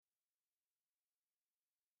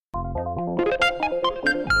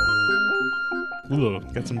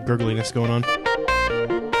Got some gurgliness going on.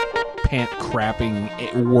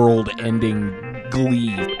 Pant-crapping, world-ending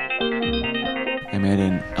glee. I made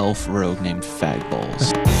an elf rogue named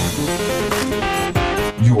Fagballs.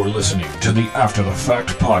 You're listening to the After the Fact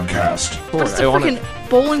podcast. What's the freaking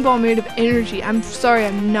bowling ball made of energy? I'm sorry,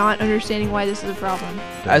 I'm not understanding why this is a problem.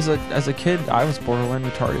 As a kid, I was borderline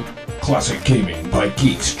retarded. Classic gaming by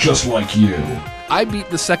geeks just like you. I beat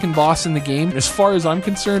the second boss in the game. As far as I'm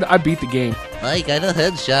concerned, I beat the game. I got a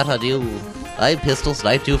headshot on you. I pistol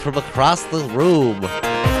sniped you from across the room.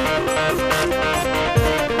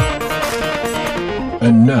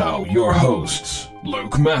 And now, your hosts,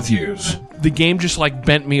 Luke Matthews. The game just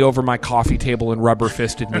bent me over my coffee table and rubber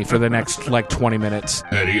fisted me for the next 20 minutes.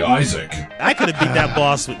 Eddie Isaac. I could have beat that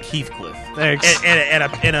boss with Heathcliff.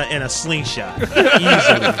 In a slingshot.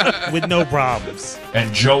 Easily. With no problems.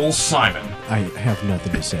 And Joel Simon. I have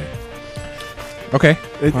nothing to say. Okay.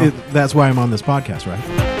 That's why I'm on this podcast, right?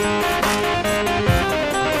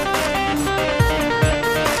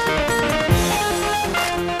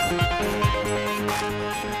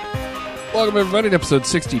 Welcome, everybody, to episode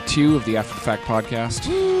 62 of the After the Fact podcast.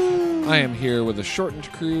 I am here with a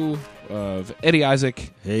shortened crew of Eddie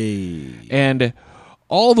Isaac. Hey. And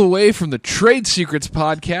all the way from the Trade Secrets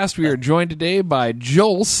podcast, we are joined today by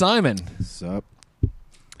Joel Simon. What's up?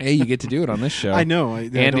 Hey, you get to do it on this show. I know.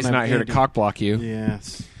 Andy's not here to cockblock you.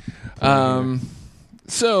 Yes.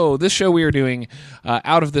 So this show we are doing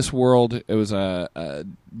Out of This World. It was a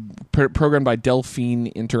programmed by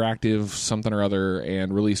Delphine Interactive something or other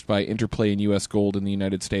and released by Interplay and US Gold in the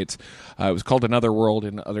United States. It was called Another World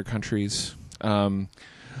in other countries. But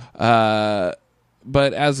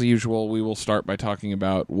as usual, we will start by talking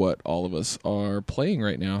about what all of us are playing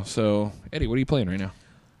right now. So, Eddie, what are you playing right now?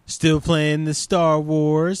 Still playing the Star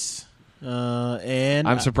Wars. And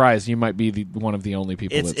I'm surprised you might be one of the only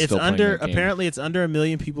people that's still playing that game. Apparently it's under 1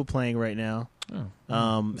 million people playing right now.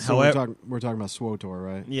 Oh. So However, we're talking about SWTOR,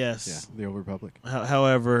 right? yes. Yeah, the Old Republic.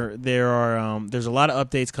 However, there's a lot of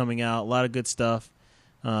updates coming out, a lot of good stuff.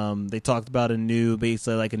 They talked about a new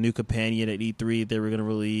companion at E3 they were going to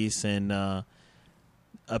release, and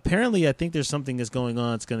apparently I think there's something that's going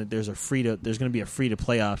on. There's going to be a free to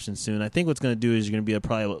play option soon. I think what's going to do is you're going to be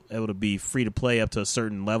probably able to be free to play up to a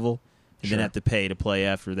certain level. And then have to pay to play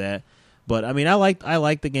after that. But I mean, I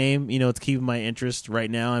like the game. You know, it's keeping my interest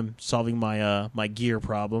right now. I'm solving my my gear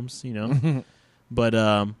problems. You know, but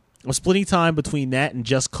I'm splitting time between that and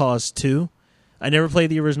Just Cause 2. I never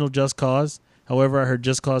played the original Just Cause. However, I heard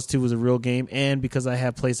Just Cause 2 was a real game, and because I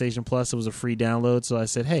have PlayStation Plus, it was a free download. So I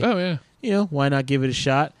said, hey, you know, why not give it a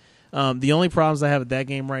shot? The only problems I have with that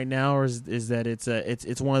game right now is that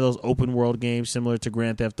it's one of those open world games similar to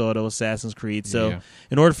Grand Theft Auto, Assassin's Creed. So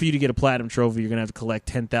in order for you to get a platinum trophy, you're gonna have to collect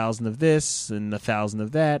 10,000 of this and 1,000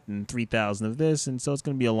 of that and 3,000 of this, and so it's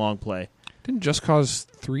gonna be a long play. Didn't Just Cause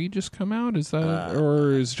 3 just come out? Is that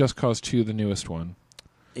or is Just Cause 2 the newest one?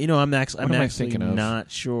 You know, I'm actually thinking of? not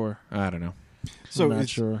sure. I don't know. So I'm not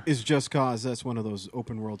sure. Is Just Cause, that's one of those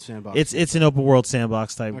open world sandbox It's an open world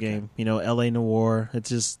sandbox type game. You know, LA Noire. It's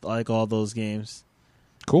just like all those games.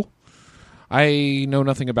 Cool. I know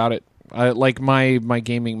nothing about it. Like my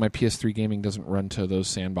gaming, my PS3 gaming doesn't run to those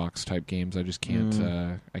sandbox type games. I just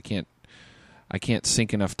can't. I can't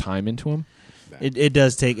sink enough time into them. It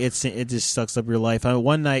does take it just sucks up your life.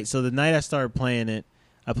 One night, so the night I started playing it,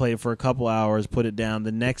 I played it for a couple hours, put it down.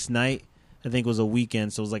 The next night, I think it was a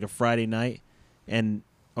weekend, so it was like a Friday night. It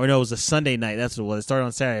was a Sunday night. That's what it was. It started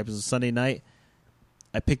on Saturday. It was a Sunday night.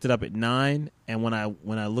 I picked it up at 9, and when I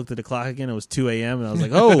looked at the clock again, it was 2 a.m. and I was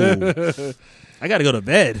like, "Oh, I got to go to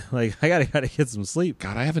bed. Like I got to get some sleep."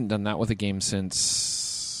 God, I haven't done that with a game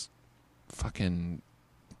since fucking.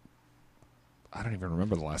 I don't even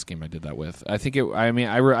remember the last game I did that with. I think it. I mean,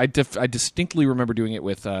 I distinctly remember doing it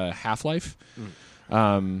with Half-Life.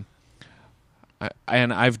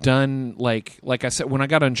 And I've done like I said when I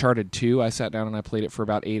got Uncharted 2, I sat down and I played it for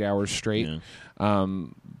about 8 hours straight. Yeah.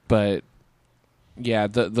 But yeah,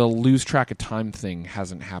 the lose track of time thing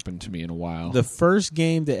hasn't happened to me in a while. The first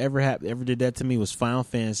game that ever did that to me was Final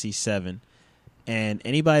Fantasy VII. And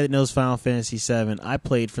anybody that knows Final Fantasy VII, I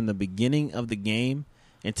played from the beginning of the game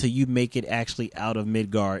until you make it actually out of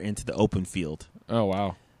Midgar into the open field. Oh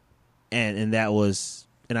wow! And that was,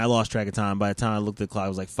 and I lost track of time. By the time I looked at the clock, it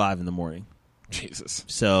was like 5 a.m. Jesus.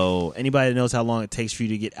 So anybody that knows how long it takes for you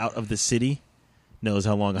to get out of the city knows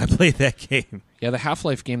how long I played that game. Yeah, the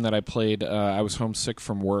Half-Life game that I played, I was homesick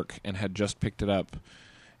from work and had just picked it up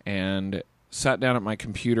and sat down at my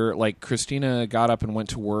computer. Like, Christina got up and went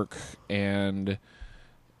to work, and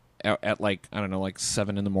at like, I don't know, like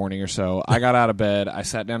 7 a.m. or so, I got out of bed, I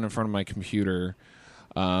sat down in front of my computer,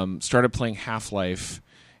 started playing Half-Life,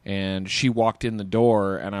 and she walked in the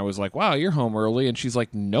door, and I was like, wow, you're home early. And she's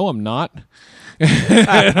like, no, I'm not.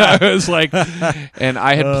 And I was like, and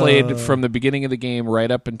I had played from the beginning of the game right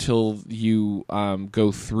up until you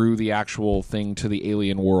go through the actual thing to the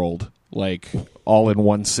alien world, like all in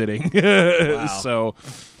one sitting. So,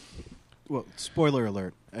 Well, spoiler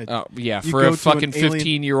alert. yeah, You for go a to fucking an alien-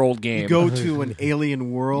 15-year-old game. You go to an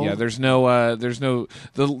alien world. Yeah, there's no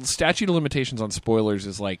the statute of limitations on spoilers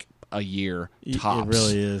is like a year tops. It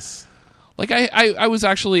really is. Like I was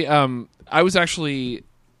actually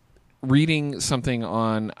reading something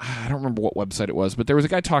on, I don't remember what website it was, but there was a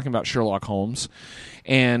guy talking about Sherlock Holmes,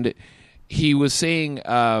 and he was saying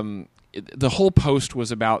the whole post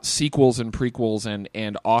was about sequels and prequels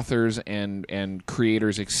and authors and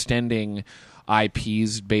creators extending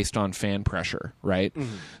IPs based on fan pressure, right?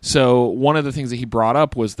 Mm-hmm. So one of the things that he brought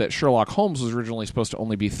up was that Sherlock Holmes was originally supposed to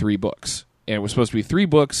only be 3 books. And it was supposed to be 3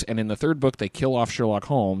 books, and in the 3rd book they kill off Sherlock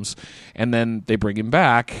Holmes, and then they bring him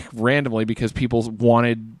back randomly because people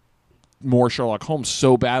wanted more Sherlock Holmes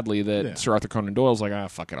so badly that Sir Arthur Conan Doyle's like,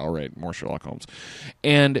 fuck it, I'll write more Sherlock Holmes.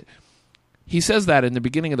 And he says that in the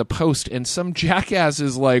beginning of the post, and some jackass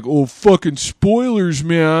is like, oh, fucking spoilers,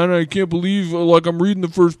 man. I can't believe, like, I'm reading the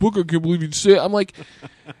 1st book. I can't believe you'd say it. I'm like,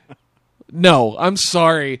 no, I'm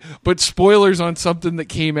sorry, but spoilers on something that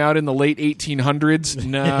came out in the late 1800s?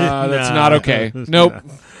 Nah, that's not okay. Nope.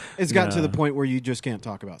 It's gotten to the point where you just can't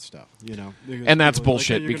talk about stuff, you know. And that's People are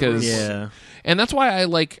bullshit like, "Oh, you're gonna because ruin it." and that's why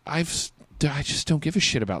I just don't give a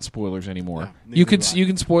shit about spoilers anymore. Yeah, you neither do I.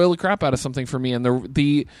 can spoil the crap out of something for me, and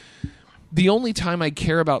the only time I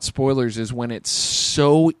care about spoilers is when it's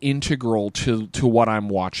so integral to what I'm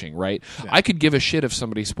watching, right? Yeah. I could give a shit if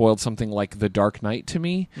somebody spoiled something like The Dark Knight to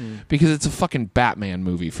me because it's a fucking Batman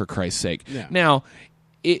movie, for Christ's sake. Yeah. Now,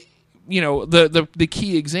 the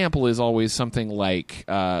key example is always something like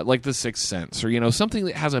The Sixth Sense, or something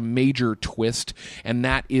that has a major twist, and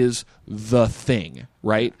that is the thing,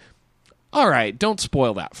 right? All right, don't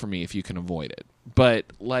spoil that for me if you can avoid it. But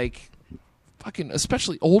fucking,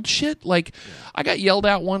 especially old shit. I got yelled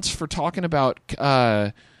at once for talking about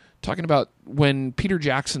when Peter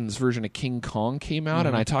Jackson's version of King Kong came out,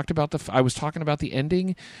 and I talked about I was talking about the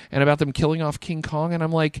ending and about them killing off King Kong, and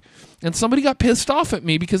I'm like, and somebody got pissed off at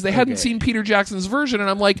me because they hadn't seen Peter Jackson's version, and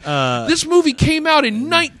I'm like, this movie came out in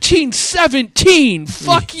 1917.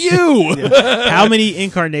 Fuck you. How many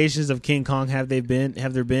incarnations of King Kong have there been?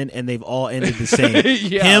 And they've all ended the same.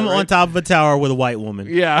 Him on top of a tower with a white woman.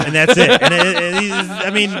 Yeah. And that's it.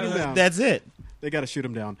 That's it. They got to shoot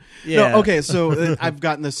him down. Yeah. No, okay, so I've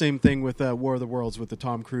gotten the same thing with War of the Worlds with the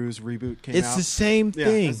Tom Cruise reboot came out. It's the same Yeah,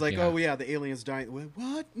 thing. it's like, Yeah. oh yeah, the aliens dying.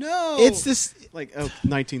 What? No. It's this.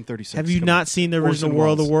 1936. Have you Come not on. seen the Orson original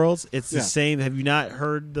World of Welles. Worlds? It's the Yeah. same. Have you not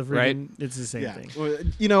heard the Right. freaking? It's the same Yeah. thing. Well,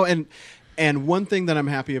 and one thing that I'm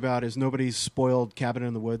happy about is nobody's spoiled Cabin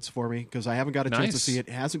in the Woods for me because I haven't got a chance to Nice. see it.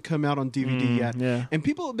 It hasn't come out on DVD yet. yeah. And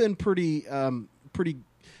people have been pretty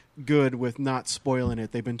good with not spoiling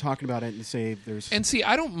it. They've been talking about it and say there's And see,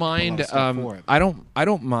 I don't mind. stuff for it. I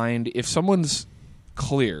don't mind if someone's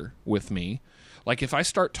clear with me. Like if I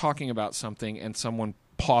start talking about something and someone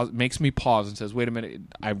makes me pause and says, "Wait a minute,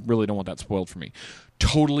 I really don't want that spoiled for me."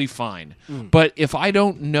 Totally fine. But if I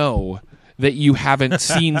don't know that you haven't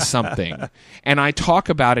seen something and I talk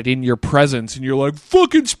about it in your presence and you're like,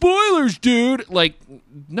 "Fucking spoilers, dude!" Like,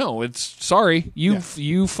 no, it's sorry,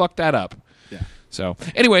 you fucked that up. Yeah. So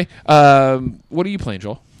anyway, what are you playing,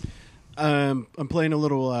 Joel? I'm playing a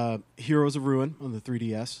little Heroes of Ruin on the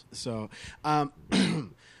 3DS. So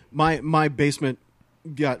my basement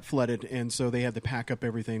got flooded, and so they had to pack up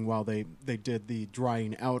everything while they did the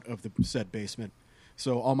drying out of the said basement.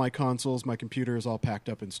 So all my consoles, my computer is all packed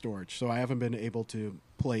up in storage. So I haven't been able to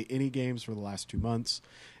play any games for the last 2 months,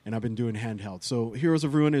 and I've been doing handheld. So Heroes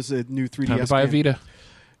of Ruin is a new 3DS Time to buy a game. Vita.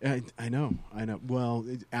 I know. Well,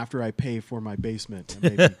 after I pay for my basement,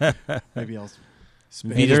 maybe I'll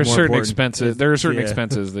spend. Vita's There are more certain important. expenses. There are certain Yeah.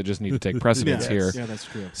 expenses that just need to take precedence here. Yeah, that's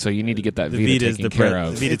true. So you need to get that The Vita Vita's taken the care pre-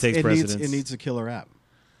 of. the Vita takes precedence. It needs a killer app.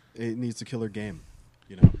 It needs a killer game.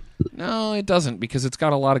 You know. No, it doesn't because it's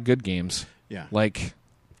got a lot of good games. Yeah. Like,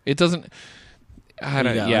 it doesn't. I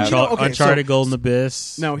don't. You got Yeah, Uncharted so- Golden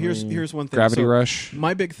Abyss. Now here's one thing. Gravity So, Rush.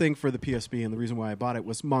 My big thing for the PSP and the reason why I bought it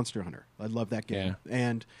was Monster Hunter. I love that game,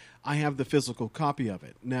 and I have the physical copy of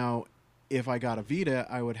it. Now, if I got a Vita,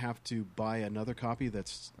 I would have to buy another copy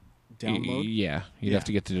that's download. Yeah, you'd Yeah. have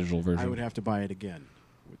to get the digital version. I would have to buy it again,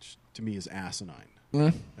 which to me is asinine.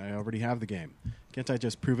 Eh. I already have the game. Can't I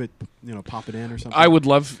just prove it? Pop it in or something. I would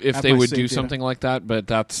love if Have they my would save do data. something like that, but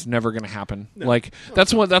that's never going to happen. No. Like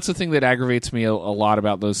that's the thing that aggravates me a lot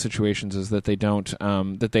about those situations is that they don't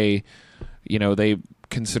that they they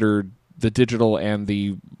consider the digital and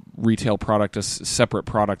the retail product as separate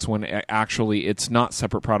products when actually it's not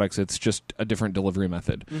separate products. It's just a different delivery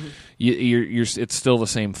method. Mm-hmm. It's still the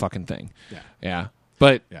same fucking thing. Yeah.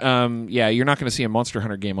 But Yeah. you're not going to see a Monster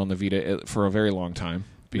Hunter game on the Vita for a very long time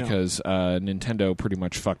because Nintendo pretty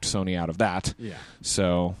much fucked Sony out of that. Yeah.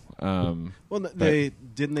 So,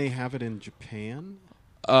 didn't they have it in Japan?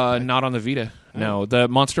 not on the Vita. No, the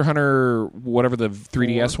Monster Hunter, whatever the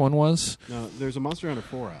 3DS one was. No, there's a Monster Hunter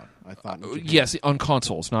 4 out. I thought. in Japan. Yes, on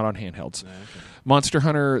consoles, not on handhelds. Okay. Monster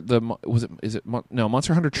Hunter,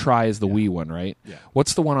 Monster Hunter Tri is the Wii one, right? Yeah.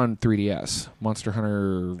 What's the one on 3DS? Monster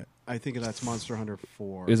Hunter. I think that's Monster Hunter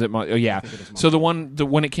 4. Is it? Oh, yeah. I think it is So the Monster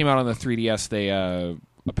when it came out on the 3DS, they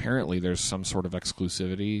apparently there's some sort of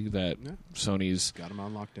exclusivity that Yeah. Sony's. Got him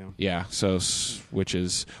on lockdown. Yeah. So which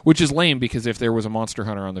is lame because if there was a Monster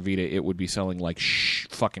Hunter on the Vita, it would be selling like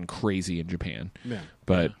fucking crazy in Japan. Yeah.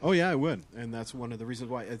 But Oh yeah, I would, and that's one of the reasons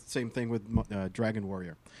why. Same thing with Dragon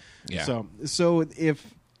Warrior. yeah. So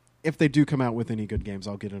if they do come out with any good games,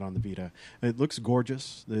 I'll get it on the Vita. It looks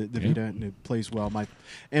gorgeous, the Vita, and it plays well.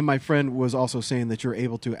 My friend was also saying that you're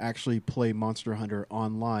able to actually play Monster Hunter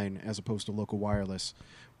online as opposed to local wireless,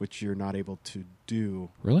 which you're not able to do.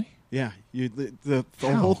 Really? Yeah, the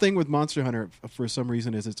whole thing with Monster Hunter for some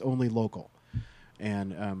reason is it's only local,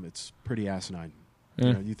 and it's pretty asinine.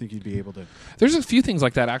 Yeah. You think you'd be able to? There's a few things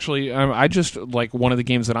like that actually. I just like one of the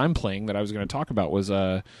games that I'm playing that I was going to talk about was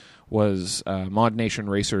Mod Nation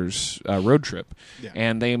Racers Road Trip, Yeah.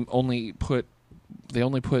 and they only put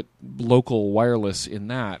local wireless in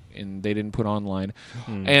that, and they didn't put online.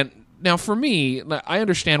 And now for me, I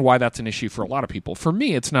understand why that's an issue for a lot of people. For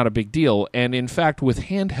me, it's not a big deal, and in fact, with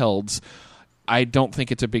handhelds, I don't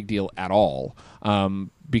think it's a big deal at all.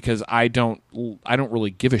 Because I don't really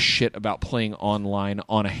give a shit about playing online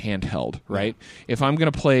on a handheld, right? If I'm going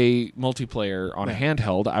to play multiplayer on a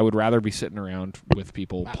handheld, I would rather be sitting around with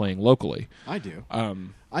people playing locally. I do.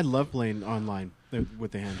 I love playing online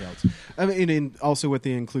with the handhelds. I mean, and also with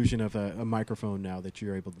the inclusion of a microphone now that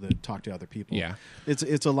you're able to talk to other people. Yeah.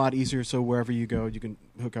 It's a lot easier. So wherever you go, you can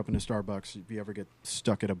hook up in a Starbucks. If you ever get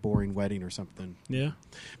stuck at a boring wedding or something, Yeah.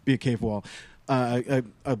 be a cave wall. A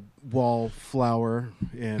wallflower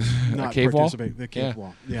and not cave wall? participate. The cave Yeah.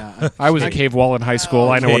 wall. Yeah. I was a cave wall in high school.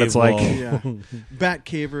 I know what Cave it's like. wall. Yeah. Bat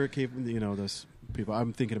caver, those people.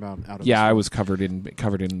 I'm thinking about out of Yeah, this I was covered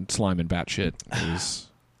in slime and bat shit. It was...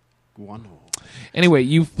 one hole. Anyway,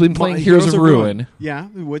 you've been playing My Heroes of Ruin. Yeah,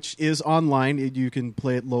 which is online. You can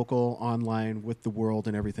play it local, online, with the world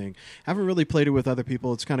and everything. Haven't really played it with other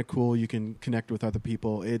people. It's kind of cool. You can connect with other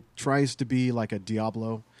people. It tries to be like a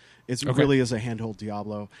Diablo. It really is a handheld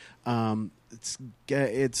Diablo.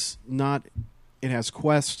 It's not. It has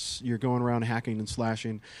quests. You're going around hacking and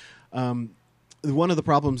slashing. One of the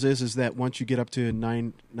problems is that once you get up to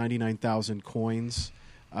 99,000 coins,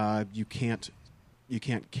 you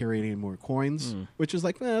can't carry any more coins, which is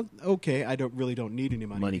like, okay, I don't need any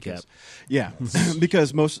money. Money because, cap. Yeah,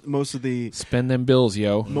 because most of the Spend them bills,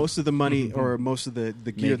 yo. most of the money or most of the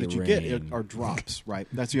gear Make that it you get rain. are drops, right?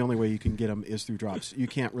 That's the only way you can get them is through drops. You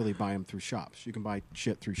can't really buy them through shops. You can buy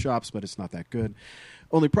shit through shops, but it's not that good.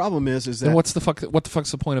 Only problem is that Then what the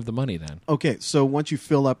fuck's the point of the money then? okay, so once you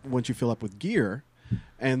fill up with gear,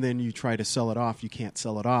 and then you try to sell it off, you can't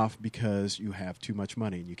sell it off because you have too much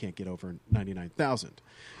money and you can't get over 99,000.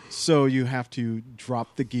 So you have to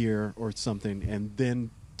drop the gear or something, and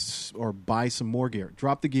then or buy some more gear.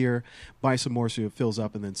 Drop the gear, buy some more so it fills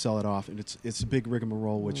up, and then sell it off. And it's a big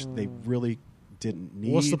rigmarole, which they really didn't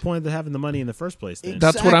need. What's the point of having the money in the first place then?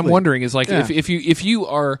 That's what I'm Exactly. wondering. Is like Yeah. if you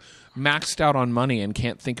are maxed out on money and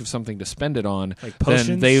can't think of something to spend it on, Like then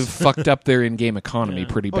potions? they've fucked up their in-game economy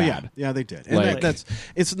pretty Oh bad. yeah, they did. And Like- that's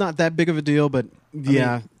it's not that big of a deal, but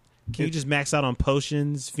yeah. Can you just max out on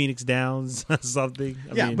potions, Phoenix Downs, something?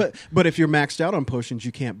 I mean, but if you're maxed out on potions,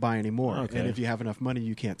 you can't buy any more. Okay. And if you have enough money,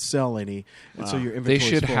 you can't sell any. And so your They inventory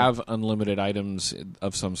should is full. have unlimited items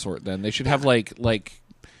of some sort. Then they should have like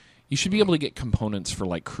you should be able to get components for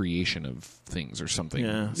like creation of things or something.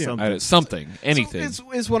 Yeah, Something, anything. So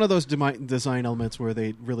it's one of those design elements where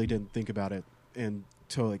they really didn't think about it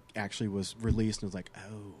until it actually was released, and it was like,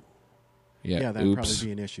 oh, yeah, that would oops. probably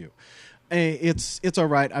be an issue. It's all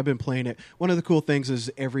right. I've been playing it. One of the cool things is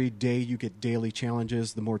every day you get daily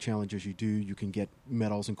challenges. The more challenges you do, you can get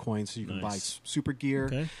medals and coins, so you can buy Nice. super gear.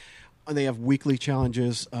 Okay. And they have weekly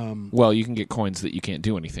challenges. Well, you can get coins that you can't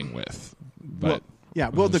do anything with, but Yeah,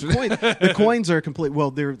 well, the coins are complete.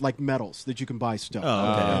 Well, they're like medals that you can buy stuff.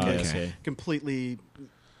 Oh, okay. okay. Completely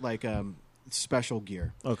like special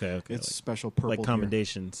gear. Okay. It's special purple like gear.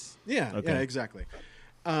 commendations. Yeah, Okay. yeah, exactly.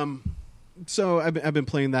 So I've been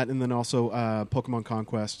playing that, and then also Pokemon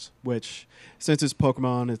Conquest, which since it's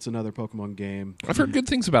Pokemon, it's another Pokemon game. I've heard good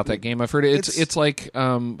things about that game. I've heard it's like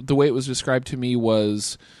the way it was described to me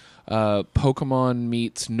was Pokemon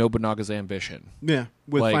meets Nobunaga's Ambition. Yeah,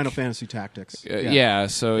 with Like- Final Fantasy Tactics. Yeah,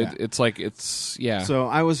 so Yeah. it's like it's yeah. So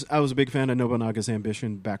I was a big fan of Nobunaga's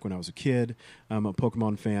Ambition back when I was a kid. I'm a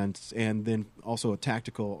Pokemon fan, and then also a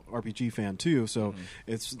tactical RPG fan too. So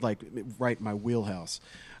it's like right in my wheelhouse.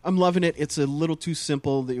 I'm loving it. It's a little too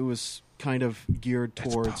simple. It was kind of geared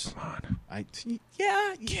towards Pokemon.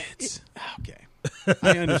 Okay,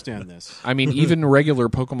 I understand this. I mean, even regular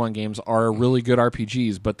Pokemon games are really good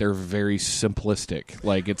RPGs, but they're very simplistic.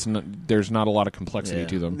 Like there's not a lot of complexity Yeah.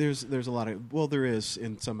 to them. There's a lot of there is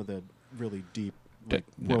in some of the really deep like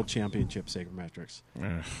No. World Championship sabermetrics.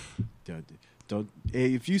 Ugh. Don't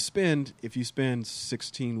if you spend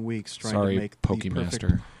 16 weeks trying Sorry, to make the perfect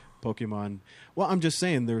Pokemaster. Pokemon. Well, I'm just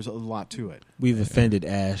saying there's a lot to it. We've offended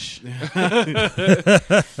Ash.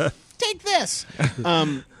 Take this.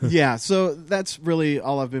 Yeah, so that's really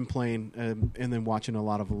all I've been playing, and then watching a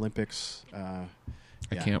lot of Olympics.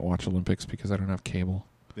 I can't watch Olympics because I don't have cable.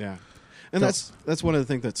 Yeah, and that's one of the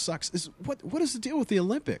things that sucks. Is what is the deal with the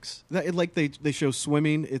Olympics? Like they show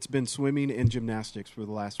swimming. It's been swimming and gymnastics for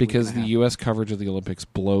the last Because week the and a half. U.S. coverage of the Olympics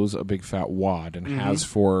blows a big fat wad and has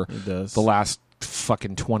for It does. the last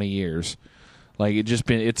fucking 20 years. Like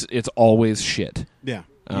it's always shit. Yeah.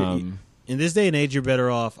 In this day and age, you're better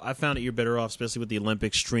off. I found that you're better off, especially with the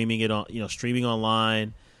Olympics, streaming it on, streaming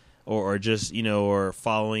online, or just or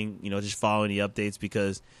following, just following the updates,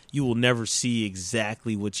 because you will never see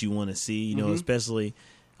exactly what you want to see. Especially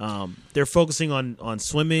they're focusing on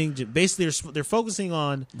swimming. Basically, they're focusing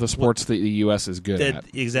on The sports that the U.S. is good at.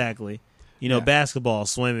 Exactly. Basketball,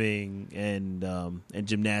 swimming, and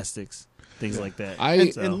gymnastics. Things like that.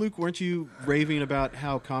 And Luke, weren't you raving about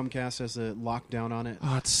how Comcast has a lockdown on it?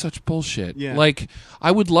 Oh, it's such bullshit. Yeah. Like, I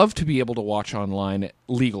would love to be able to watch online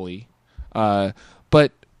legally, but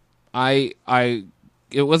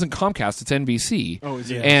it wasn't Comcast, it's NBC. Oh, is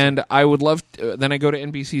it? And I would love then I go to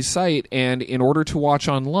NBC's site, and in order to watch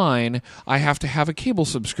online, I have to have a cable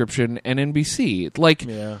subscription and NBC. Like,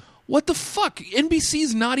 Yeah. what the fuck?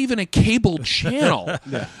 NBC's not even a cable channel.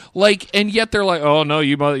 Like, and yet they're like, oh no,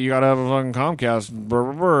 you gotta have a fucking Comcast,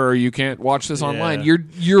 or you can't watch this online. You're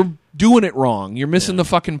doing it wrong. You're missing the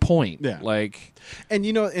fucking point. Yeah. Like, And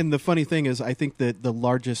and the funny thing is, I think that the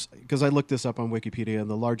largest, because I looked this up on Wikipedia, and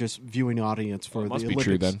the largest viewing audience for it must the be Olympics.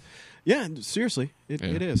 true then. Yeah, seriously,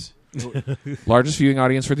 it is. Largest viewing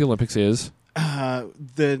audience for the Olympics is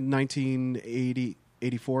The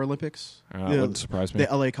 1984 Olympics. that wouldn't surprise me.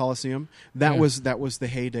 The LA Coliseum. That Yeah. was the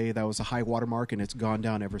heyday. That was a high watermark, and it's gone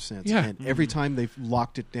down ever since. Yeah. And every time they've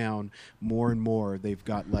locked it down more and more, they've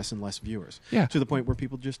got less and less viewers. Yeah. To the point where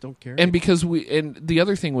people just don't care. And because and the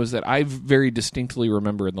other thing was that I very distinctly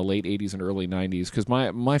remember in the late 80s and early 90s, because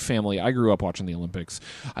my family, I grew up watching the Olympics.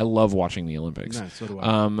 I love watching the Olympics. Yeah, so do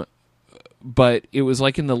I. But it was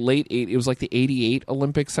like in the late it was like the 88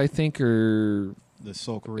 Olympics, I think, or The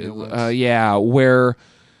Seoul Korea ones. yeah, where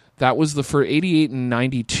that was the first 88 and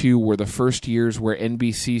 92 were the first years where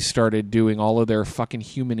NBC started doing all of their fucking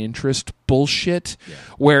human interest bullshit,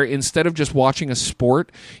 where instead of just watching a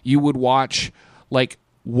sport, you would watch like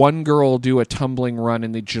one girl do a tumbling run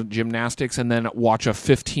in the gymnastics and then watch a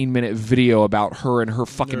 15-minute video about her and her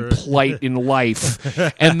fucking plight in life.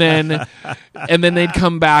 And then they'd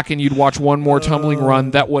come back and you'd watch one more tumbling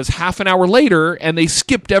run that was half an hour later, and they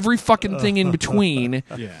skipped every fucking thing in between.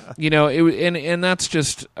 Yeah. And that's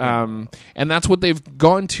just and that's what they've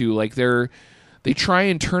gone to. Like they try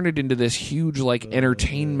and turn it into this huge like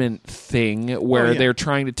entertainment thing where they're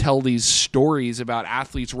trying to tell these stories about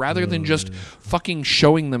athletes rather than just fucking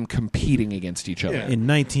showing them competing against each other. Yeah. In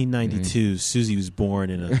 1992, Susie was born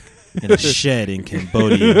in a shed in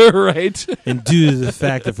Cambodia. Right? And due to the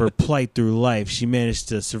fact of her plight through life, she managed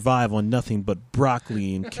to survive on nothing but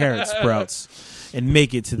broccoli and carrot sprouts and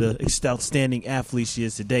make it to the outstanding athlete she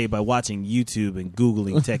is today by watching YouTube and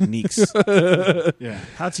Googling techniques. Yeah.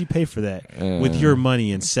 How'd you pay for that? With your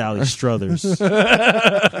money and Sally Struthers.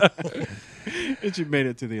 And she made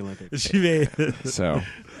it to the Olympics. She made So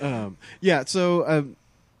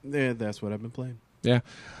that's what I've been playing. yeah.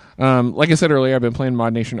 Like I said earlier, I've been playing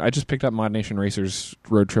Mod Nation. I just picked up Mod Nation Racers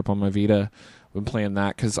Road Trip on my Vita. I've been playing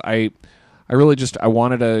that because I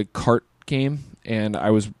wanted a kart game, and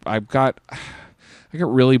I got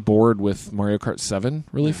really bored with Mario Kart 7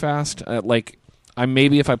 really fast.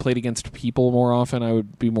 maybe if I played against people more often, I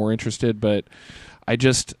would be more interested. But I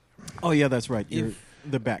just Oh yeah, that's right. You're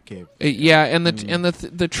the Batcave. yeah, and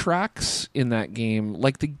the tracks in that game,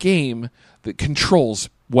 like the game that controls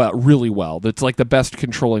really well. That's like the best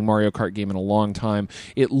controlling Mario Kart game in a long time.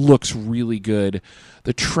 It looks really good.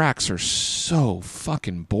 The tracks are so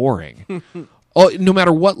fucking boring. Oh, no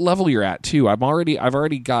matter what level you're at, too. I've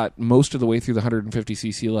already got most of the way through the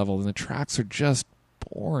 150cc level, and the tracks are just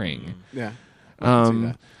boring. Yeah. I can see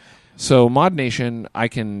that. So Mod Nation, I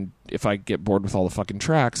can, if I get bored with all the fucking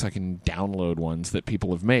tracks, I can download ones that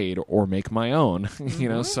people have made or make my own. You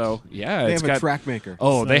know, so yeah, They it's have got a track maker.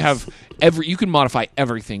 Oh, they have you can modify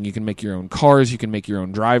everything. You can make your own cars, you can make your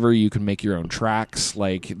own driver, you can make your own tracks.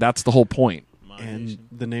 Like that's the whole point. And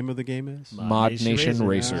the name of the game is? Mod Nation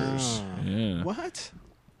Racers. Racers. Ah. Yeah. What?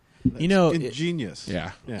 You know, ingenious.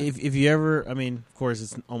 Yeah. If you ever, I mean, of course,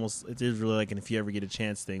 it is really like an if you ever get a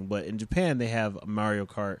chance thing. But in Japan, they have a Mario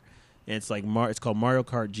Kart, and it's like it's called Mario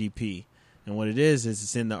Kart GP. And what it is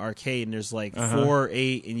it's in the arcade, and there's like 4 or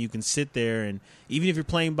 8, and you can sit there, and even if you're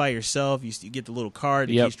playing by yourself, you get the little card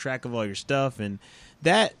that keeps track of all your stuff, and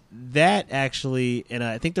that actually, and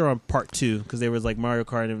I think they're on part 2 because there was like Mario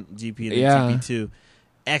Kart and GP and GP 2.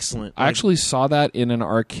 Excellent. I actually saw that in an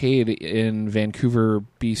arcade in Vancouver,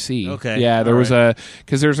 BC. Okay. Yeah, there was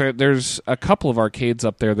because there's a couple of arcades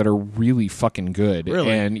up there that are really fucking good.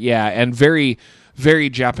 Really? And very very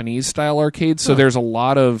Japanese style arcades. So there's a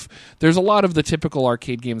lot of the typical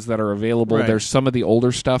arcade games that are available. Right. There's some of the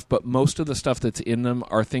older stuff, but most of the stuff that's in them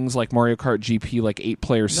are things like Mario Kart GP, like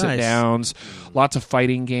 8-player sit downs, lots of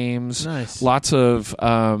fighting games, lots of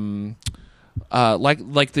I'm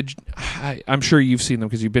sure you've seen them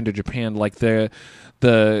because you've been to Japan. Like the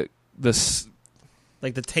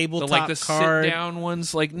like the tabletop like the card. sit down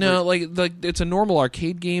ones, like it's a normal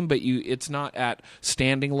arcade game, but it's not at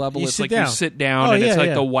standing level. You it's sit like down. you sit down, and it's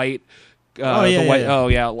like the white.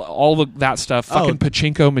 All of that stuff. Fucking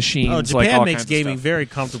pachinko machines. Oh, Japan like all makes kinds gaming of stuff. very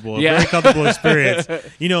comfortable. A Yeah. very comfortable experience.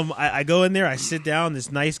 You know, I go in there, I sit down,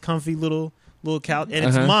 this nice, comfy little couch, and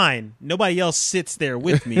it's mine. Nobody else sits there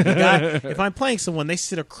with me. If I'm playing someone, they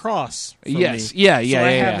sit across from me. So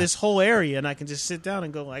I have this whole area, and I can just sit down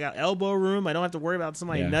and go. I got elbow room. I don't have to worry about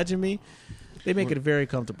somebody nudging me. They make it very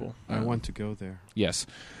comfortable. I want to go there. Yes.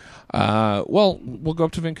 Well, we'll go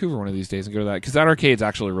up to Vancouver one of these days and go to that because that arcade's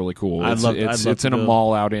actually really cool. I'd love it's to in a go.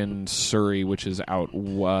 mall out in Surrey, which is out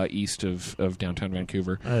east of downtown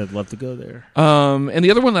Vancouver. I'd love to go there. And the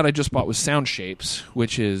other one that I just bought was Sound Shapes,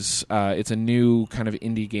 which is it's a new kind of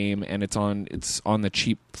indie game, and it's on the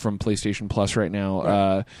cheap from PlayStation Plus right now.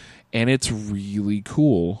 Right. And it's really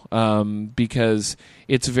cool because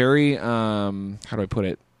it's very how do I put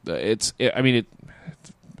it?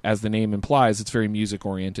 As the name implies, it's very music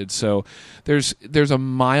oriented. So there's a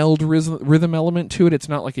mild rhythm element to it. It's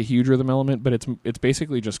not like a huge rhythm element, but it's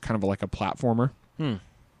basically just kind of like a platformer.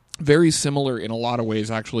 Very similar in a lot of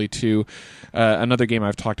ways, actually, to another game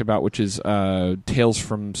I've talked about, which is Tales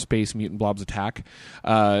from Space: Mutant Blobs Attack.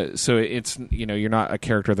 So it's you're not a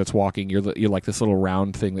character that's walking. You're like this little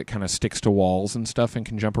round thing that kind of sticks to walls and stuff and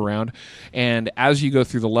can jump around. And as you go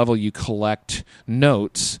through the level, you collect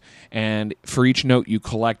notes, and for each note you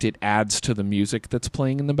collect, it adds to the music that's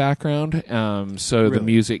playing in the background. So the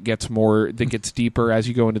music gets deeper as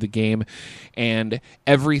you go into the game, and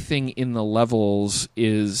everything in the levels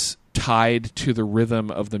is tied to the rhythm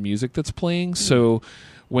of the music that's playing. So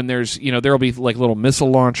when there's there'll be like little missile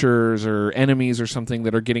launchers or enemies or something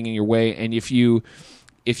that are getting in your way, and if you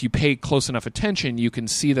pay close enough attention, you can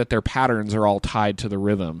see that their patterns are all tied to the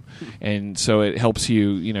rhythm, and so it helps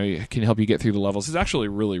it can help you get through the levels. It's actually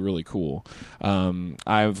really, really cool.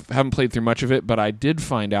 I haven't played through much of it, but I did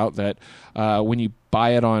find out that when you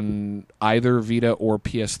buy it on either Vita or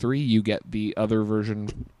PS3, you get the other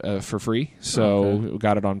version for free. So we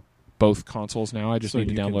got it on both consoles now. I just need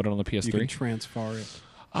to download it on the PS3. You can transfer it.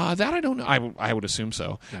 That I don't know. I would assume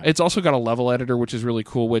so. Yeah. It's also got a level editor, which is really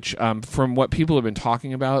cool. Which, from what people have been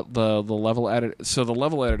talking about, the level editor. So the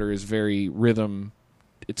level editor is very rhythm.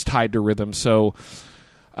 It's tied to rhythm. So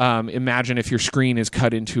imagine if your screen is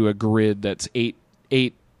cut into a grid that's eight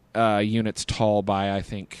units tall by I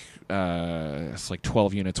think it's like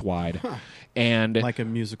 12 units wide, and like a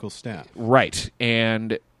musical staff. Right,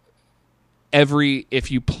 and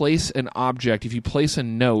if you place an object, if you place a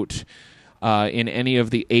note. In any of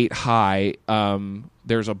the 8 high,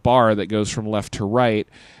 there's a bar that goes from left to right,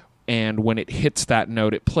 and when it hits that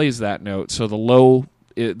note, it plays that note. So the lower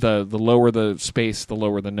the space, the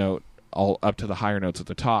lower the note. all up to the higher notes at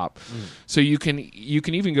the top. So you can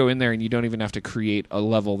even go in there and you don't even have to create a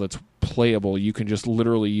level that's playable. You can just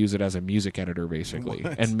literally use it as a music editor basically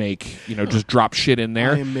and make just drop shit in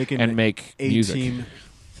there I am making and an make music. 18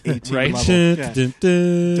 Right? level. Yeah.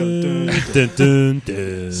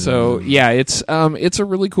 So yeah, it's a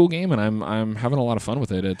really cool game, and I'm having a lot of fun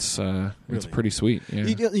with it. It's Really? pretty sweet.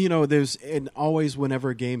 Yeah. There's and always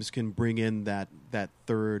whenever games can bring in that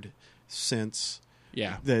third sense,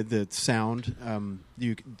 Yeah. the sound,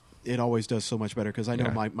 it always does so much better because I know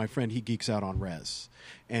Yeah. my friend, he geeks out on Rez,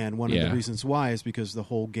 and one of Yeah. the reasons why is because the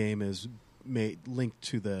whole game is linked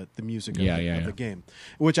to the music of, Yeah. the game,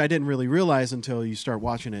 which I didn't really realize until you start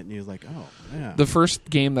watching it and you're like, oh yeah. The first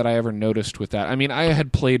game that I ever noticed with that, I mean, I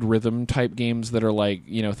had played rhythm type games that are like,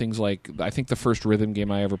 things like, I think the first rhythm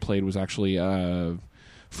game I ever played was actually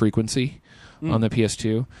Frequency on the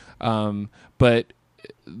PS2. But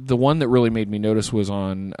the one that really made me notice was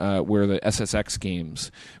on where the SSX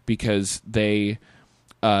games, because they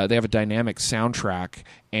have a dynamic soundtrack,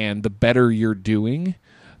 and the better you're doing,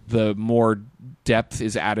 the more depth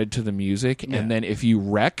is added to the music, and then if you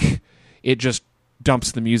wreck, it just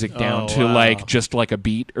dumps the music down to just like a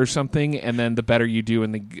beat or something, and then the better you do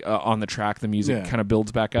in the on the track, the music kind of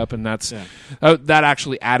builds back up, and that's that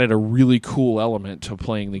actually added a really cool element to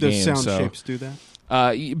playing the game. Does sound shapes do that?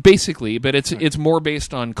 Basically, but it's more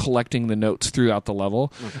based on collecting the notes throughout the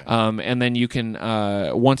level, and then you can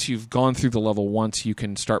once you've gone through the level once, you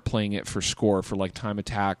can start playing it for score for like time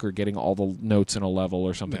attack or getting all the notes in a level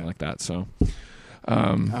or something like that. So,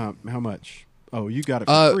 how much? Oh, you got it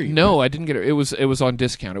for free. No, I didn't get it. It was on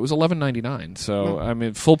discount. It was $11.99. So I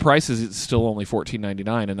mean, full price is still only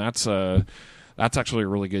 $14.99, and that's actually a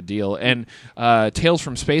really good deal. And Tales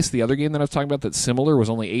from Space, the other game that I was talking about that's similar, was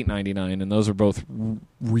only $8.99, and those are both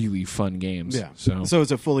really fun games. Yeah. So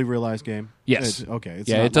it's a fully realized game. yes. It's not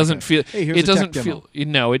it doesn't like feel. Hey, here's it a doesn't tech demo. feel.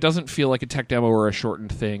 No, it doesn't feel like a tech demo or a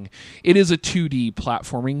shortened thing. It is a 2D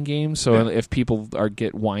platforming game. So if people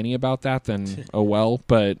get whiny about that, then oh well.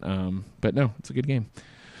 But no, it's a good game.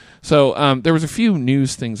 So there was a few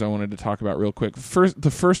news things I wanted to talk about real quick.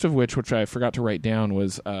 The first of which I forgot to write down,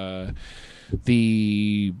 was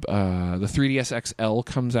the 3DS XL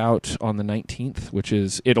comes out on the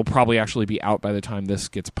 19th, it'll probably actually be out by the time this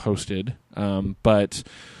gets posted. But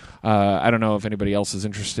I don't know if anybody else is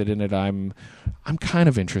interested in it. I'm kind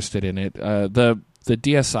of interested in it. The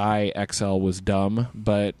DSi XL was dumb,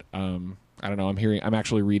 but I don't know.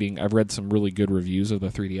 I've read some really good reviews of the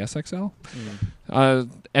 3DS XL.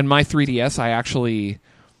 And my 3DS,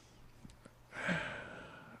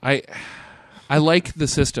 I like the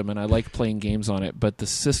system and I like playing games on it, but the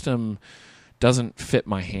system doesn't fit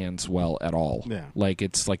my hands well at all. Yeah. Like,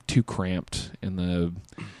 it's like too cramped, and the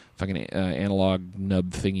fucking analog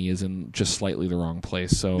nub thingy is in just slightly the wrong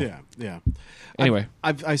place. So yeah. Anyway,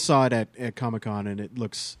 I saw it at Comic-Con, and it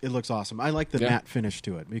looks awesome. I like the matte finish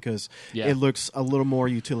to it because it looks a little more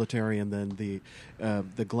utilitarian than the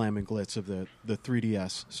glam and glitz of the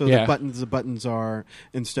 3DS. So the buttons are,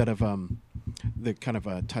 instead of the kind of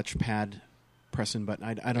a touchpad pressing button.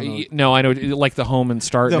 I don't know. No, I know, like the home and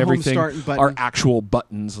start and everything button are actual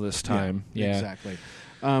buttons this time. Yeah. Exactly.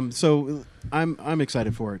 So I'm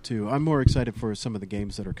excited for it too. I'm more excited for some of the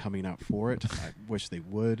games that are coming out for it. I wish they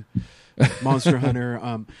would. Monster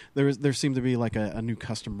Hunter. There seemed to be like a new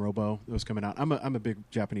custom robo that was coming out. I'm a big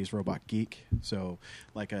Japanese robot geek, so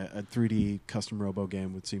like a 3D custom robo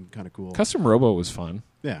game would seem kind of cool. Custom Robo was fun.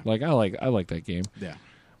 Yeah. Like I like that game. Yeah.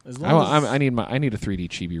 I need a 3D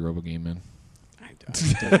chibi robo game, man.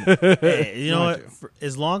 Hey, you know what?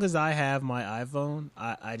 As long as I have my iPhone,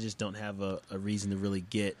 I just don't have a reason to really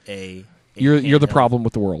get a You're the problem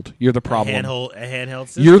with the world. You're the problem. A handheld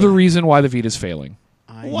system. You're the reason why the Vita's failing.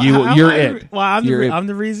 You're it. Well, I'm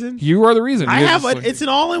the reason. You are the reason. I have it's an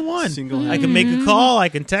all-in-one. I can make a call. I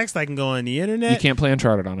can text. I can go on the internet. You can't play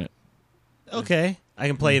Uncharted on it. Okay. I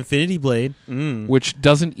can play Infinity Blade, which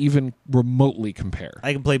doesn't even remotely compare.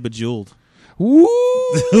 I can play Bejeweled.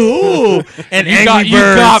 Ooh! And you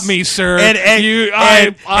got me, sir. And Angry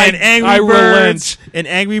Birds, relent. and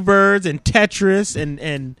Angry Birds, and Tetris,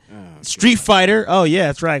 and Street Fighter. Oh yeah,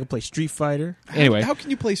 that's right. I can play Street Fighter. Anyway, how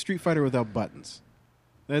can you play Street Fighter without buttons?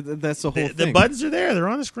 That's the whole thing. The buttons are there. They're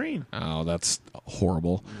on the screen. Oh, that's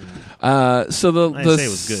horrible. So I didn't say it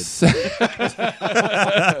was good.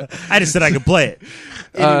 I just said I could play it.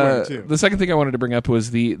 The second thing I wanted to bring up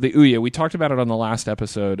was the Ouya. We talked about it on the last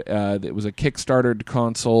episode. It was a Kickstarted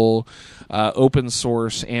console, open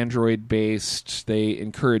source, Android based. They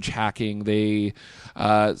encourage hacking. They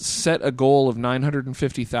set a goal of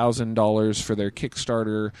 $950,000 for their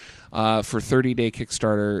Kickstarter. For 30-day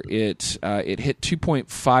Kickstarter, it hit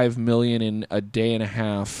 2.4 1.5 million in a day and a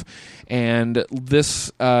half, and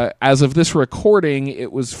this, as of this recording,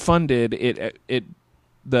 it was funded.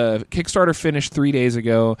 The Kickstarter finished 3 days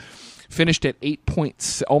ago, finished at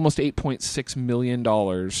almost $8.6 million,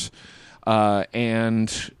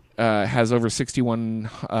 and has over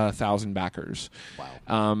 61,000 backers. Wow.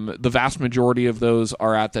 The vast majority of those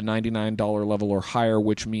are at the $99 level or higher,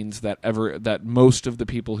 which means that most of the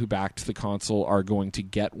people who backed the console are going to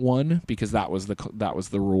get one, because that was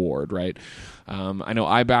the reward, right? I know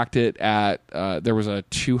I backed it at there was a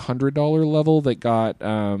 $200 level that got.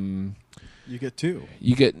 You get two.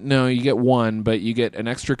 You get one, but you get an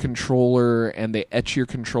extra controller, and they etch your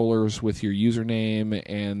controllers with your username,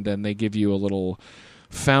 and then they give you a little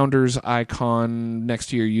founder's icon next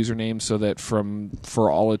to your username, so that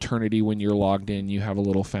for all eternity when you're logged in, you have a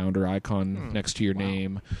little founder icon next to your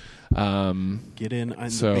name. Get in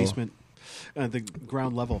the basement. The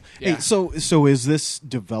ground level. Yeah. Hey, so is this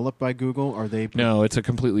developed by Google? Are they? No, it's a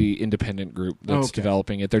completely independent group that's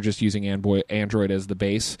developing it. They're just using Android as the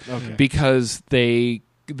base, because they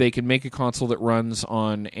can make a console that runs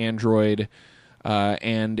on Android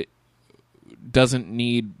and doesn't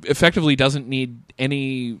need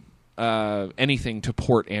any anything to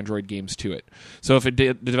port Android games to it. So if a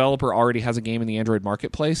developer already has a game in the Android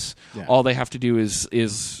marketplace, all they have to do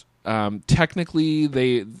is technically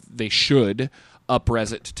they should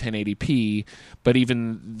up-res it to 1080p, but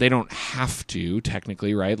even they don't have to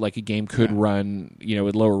technically, right? Like a game could run,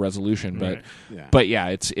 with lower resolution, but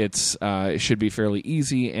it should be fairly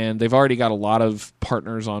easy, and they've already got a lot of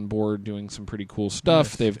partners on board doing some pretty cool stuff.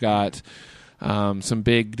 Yes. They've got some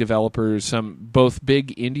big developers, both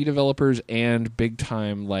big indie developers and big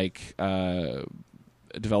time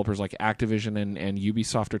developers like Activision and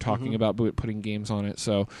Ubisoft are talking about putting games on it.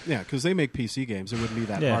 So because they make PC games, it wouldn't be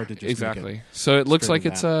that hard to just make it. So it looks like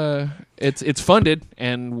it's funded,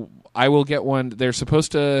 and I will get one. They're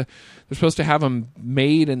supposed to have them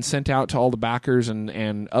made and sent out to all the backers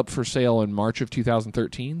and up for sale in March of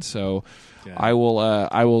 2013. So I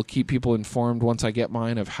will keep people informed once I get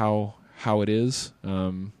mine of how it is.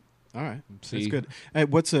 All right, that's good.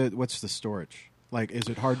 What's the storage? Like, is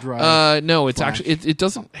it hard drive? No, it's Flash? actually it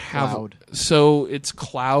doesn't have Cloud? So it's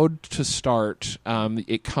cloud to start.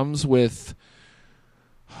 It comes with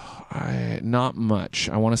not much.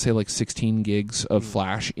 I want to say like 16 gigs of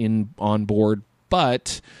flash on board,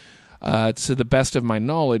 but to the best of my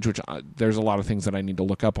knowledge, which there's a lot of things that I need to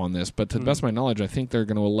look up on this, but to the best of my knowledge, I think they're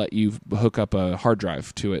going to let you hook up a hard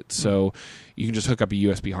drive to it, so you can just hook up a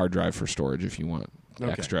USB hard drive for storage if you want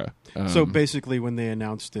extra. So basically, when they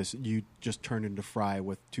announced this, you just turned into Fry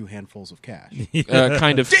with 2 handfuls of cash.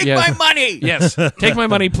 Kind of. Take my money. Yes, take my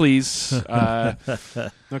money, please. Okay,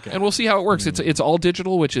 and we'll see how it works. It's all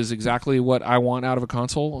digital, which is exactly what I want out of a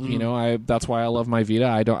console. That's why I love my Vita.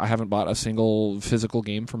 I haven't bought a single physical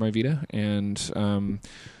game for my Vita, and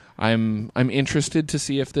I'm interested to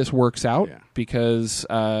see if this works out because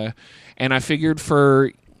and I figured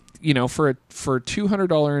for a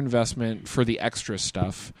 $200 investment for the extra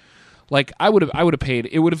stuff, like I would have paid.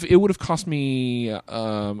 It would have cost me.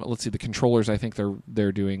 Let's see, the controllers I think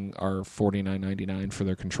they're doing are $49.99 for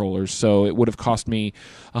their controllers, so it would have cost me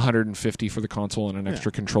 $150 for the console and an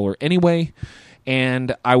extra controller anyway.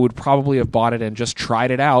 And I would probably have bought it and just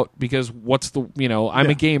tried it out, because I'm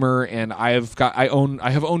a gamer, and I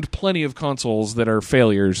have owned plenty of consoles that are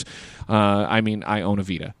failures. I own a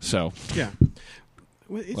Vita, so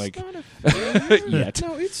Well, it's like, not a yet.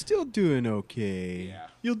 No, it's still doing okay. Yeah.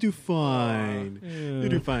 You'll do fine. You'll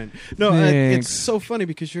do fine. No, Thanks. it's so funny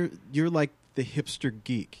because you're like the hipster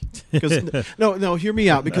geek. Because no, hear me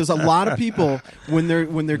out. Because a lot of people, when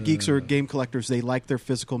they're geeks or game collectors, they like their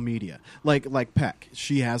physical media. Like Peck,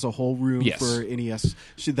 she has a whole room for NES.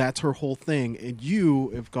 That's her whole thing, and you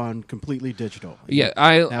have gone completely digital. Yeah,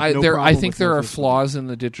 I think there are flaws in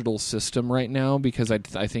the digital system right now, because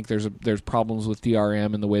I think there's problems with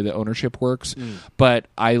DRM and the way that ownership works. But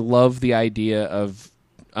I love the idea of.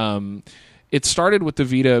 It started with the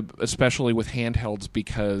Vita, especially with handhelds,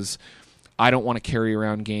 because I don't want to carry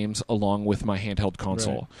around games along with my handheld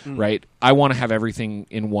console, right? I want to have everything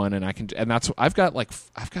in one, and I've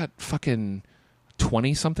got fucking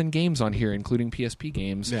 20 something games on here, including PSP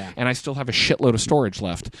games, and I still have a shitload of storage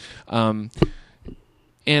left. And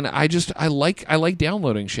I like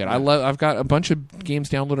downloading shit. I've got a bunch of games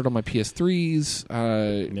downloaded on my PS3s.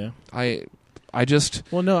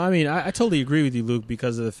 I totally agree with you, Luke,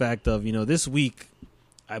 because of the fact of this week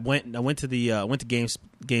I went to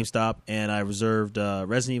GameStop and I reserved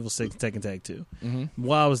Resident Evil 6 and Tekken Tag 2. Mm-hmm.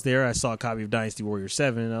 While I was there, I saw a copy of Dynasty Warrior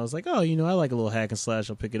 7, and I was like, oh, I like a little hack and slash.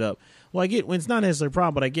 I'll pick it up. Well, it's not necessarily a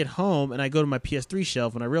problem, but I get home and I go to my PS3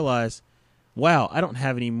 shelf and I realize, wow, I don't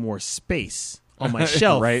have any more space on my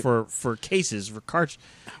shelf Right. for cases, for cartridge.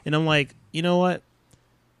 And I'm like, you know what?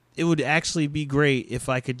 It would actually be great if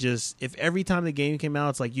I could if every time the game came out,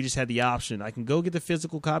 it's like you just had the option. I can go get the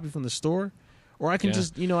physical copy from the store, or I can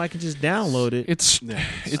just download it. It's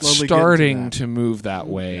slowly starting getting to to move that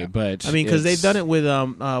way, but I mean, because they've it's- done it with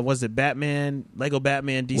was it Batman, Lego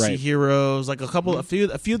Batman, DC Right. Heroes, like a few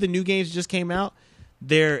of the new games just came out.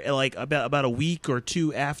 They're like about a week or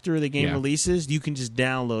two after the game Yeah. releases, you can just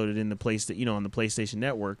download it in the on the PlayStation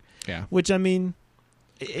Network. Yeah. Which, I mean,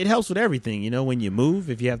 it helps with everything, when you move,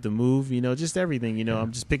 if you have to move, just everything,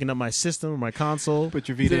 I'm just picking up my system or my console. Put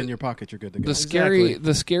your Vita in your pocket, you're good to go.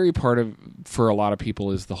 The scary part for a lot of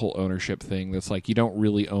people is the whole ownership thing. That's like you don't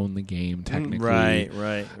really own the game technically,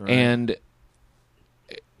 Right. And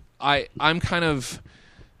I'm kind of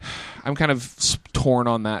torn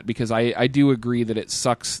on that because I do agree that it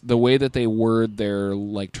sucks. The way that they word their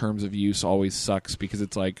like terms of use always sucks because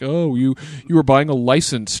it's like, oh, you were buying a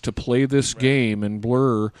license to play this game and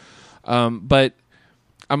blur. But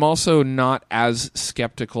I'm also not as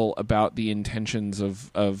skeptical about the intentions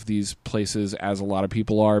of these places as a lot of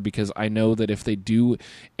people are because I know that if they do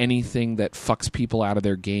anything that fucks people out of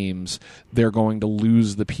their games, they're going to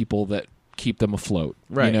lose the people that keep them afloat.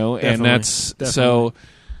 Right. And Definitely. that's Definitely.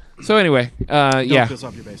 So anyway, Don't yeah. piss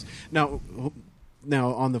off your base. Now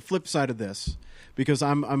on the flip side of this, because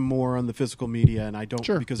I'm more on the physical media, and I don't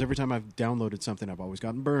because every time I've downloaded something, I've always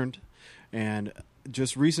gotten burned. And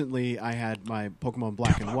just recently, I had my Pokemon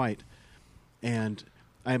Black and White, and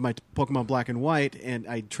I had my Pokemon Black and White, and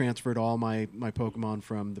I transferred all my Pokemon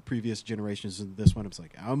from the previous generations to this one. I was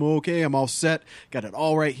like, I'm okay, I'm all set, got it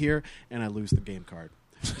all right here, and I lose the game card.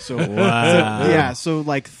 So Wow. so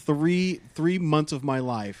like 3 months of my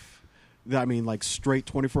life, I mean like straight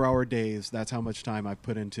 24-hour days, that's how much time I've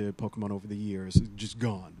put into Pokemon over the years, just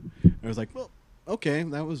gone. I was like, well, okay,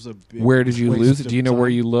 that was a big Where did you waste lose it? of Do you know where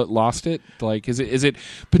time. you lost it? Like, is it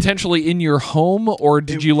potentially in your home, or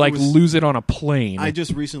did It you like was- lose it on a plane? I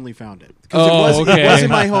just recently found it. Oh, It okay. was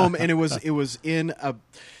in my home, and it was in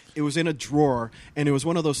a drawer, and it was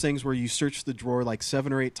one of those things where you search the drawer like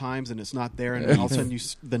 7 or 8 times, and it's not there, and then all of a sudden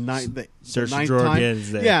Search the the ninth drawer time, again,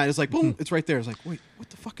 it's there. yeah, it's like boom, it's right there. It's like, wait, what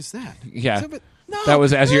the fuck is that? Yeah. No, That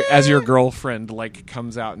was as your girlfriend like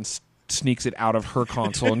comes out and sneaks it out of her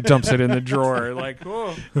console and dumps it in the drawer. Like,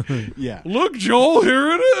 oh, yeah. look, Joel,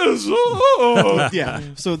 here it is. Oh. Yeah,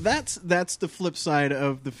 so that's the flip side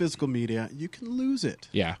of the physical media. You can lose it,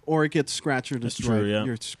 Yeah. or it gets scratched or destroyed. true, yeah.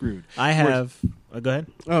 You're screwed. I have. Go ahead.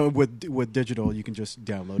 Oh, with digital, you can just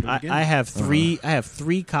download it again. I have three. I have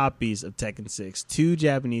 3 copies of Tekken 6. 2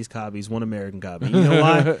 Japanese copies, 1 American copy. You know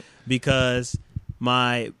why? Because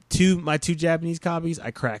my two Japanese copies,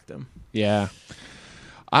 I cracked them. Yeah.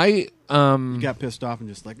 I You got pissed off and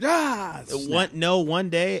just like snap. One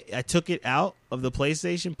day I took it out of the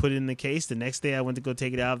PlayStation, put it in the case. The next day I went to go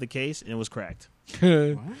take it out of the case, and it was cracked.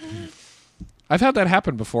 I've had that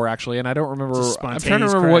happen before, actually, and I don't remember. Just I'm trying to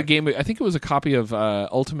spontaneous remember what crack. game. I think it was a copy of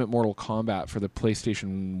Ultimate Mortal Kombat for the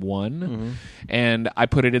PlayStation 1, Mm-hmm. and I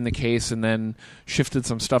put it in the case and then shifted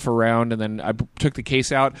some stuff around, and then I took the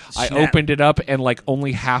case out. I Snap. opened it up, and like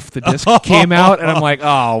only half the disc came out, and I'm like,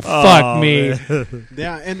 oh, fuck me. man.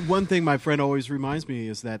 Yeah, and one thing my friend always reminds me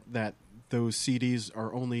is that those CDs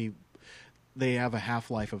are only they have a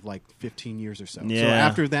half-life of like 15 years or so. So Yeah.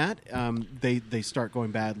 after that, they start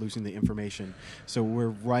going bad, losing the information. So we're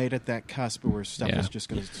right at that cusp where stuff Yeah. is just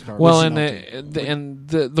going to start. Well, melting. and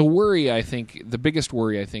the worry, I think, the biggest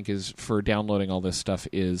worry, I think, is for downloading all this stuff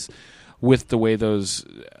is with the way those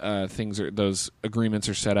those agreements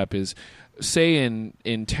are set up. Is say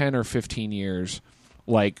in 10 or 15 years,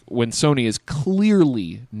 like when Sony is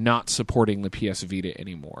clearly not supporting the PS Vita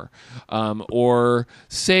anymore, or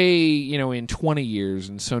say in 20 years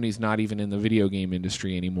and Sony's not even in the video game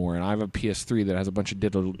industry anymore, and I have a PS3 that has a bunch of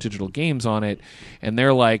digital games on it, and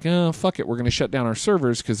they're like, oh, fuck it, we're going to shut down our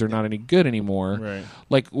servers because they're not any good anymore. Right.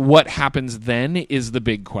 Like, what happens then is the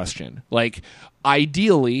big question. Like,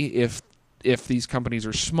 ideally, if these companies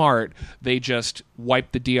are smart, they just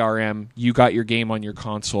wipe the DRM. You got your game on your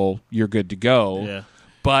console. You're good to go. Yeah.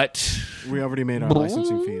 But we already made our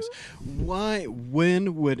licensing fees.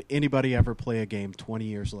 When would anybody ever play a game 20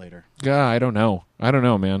 years later? I don't know.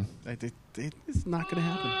 Man. It's not going to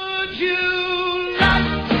happen. Would you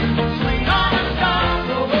like to swing on a star?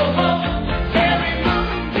 Oh, oh, oh. Every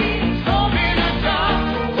moonbeam storm in a jar.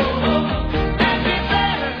 Oh, oh, oh. And be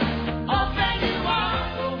better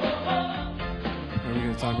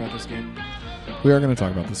We are going to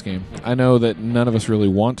talk about this game. I know that none of us really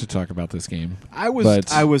want to talk about this game. I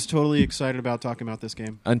was totally excited about talking about this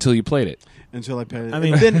game until you played it. Until I played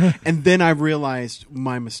it. And then I realized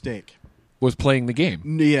my mistake was playing the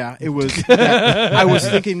game. Yeah, it was. I was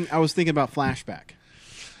thinking about Flashback.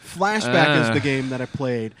 Flashback is the game that I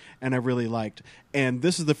played and I really liked, and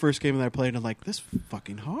this is the first game that I played and I'm like, this is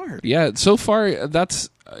fucking hard. Yeah, so far that's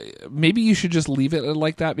maybe you should just leave it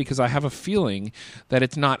like that, because I have a feeling that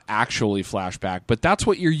it's not actually Flashback, but that's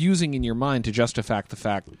what you're using in your mind to justify the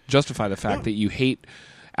fact that you hate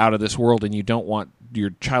Out of This World and you don't want your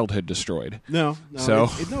childhood destroyed. No, so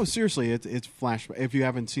seriously, it's Flashback. If you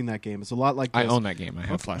haven't seen that game, it's a lot like this. I own that game. I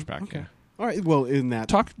have Flashback. Okay. Yeah. All right. Well, in that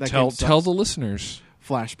tell the listeners.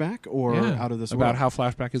 Flashback or Out of This World? About how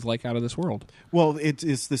Flashback is like Out of This World. Well,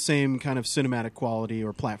 it's the same kind of cinematic quality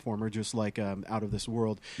or platformer, just like Out of This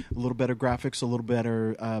World. A little better graphics, a little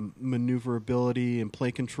better maneuverability and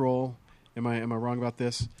play control. Am I wrong about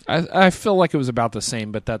this? I feel like it was about the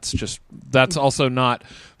same, but that's also not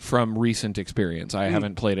from recent experience. I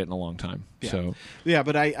haven't played it in a long time. Yeah. So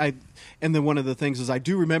but I and then one of the things is I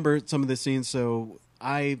do remember some of the scenes, so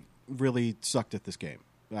I really sucked at this game.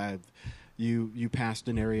 You passed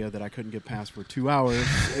an area that I couldn't get past for 2 hours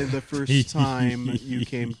in the first time you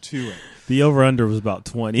came to it. The over-under was about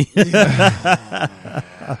 20.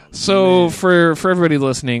 So for everybody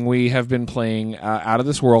listening, we have been playing Out of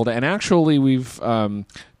This World, and actually we've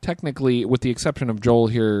technically, with the exception of Joel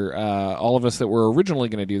here, all of us that were originally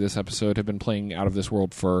going to do this episode have been playing Out of This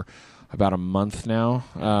World for about a month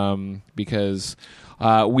now, because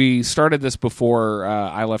we started this before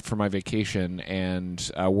I left for my vacation, and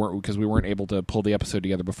because we weren't able to pull the episode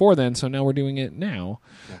together before then, so now we're doing it now.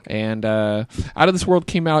 Okay. And Out of This World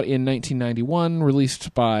came out in 1991,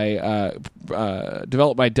 released by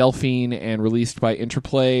developed by Delphine and released by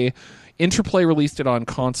Interplay. Interplay released it on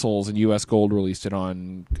consoles, and US Gold released it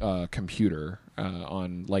on computer,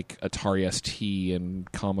 on like Atari ST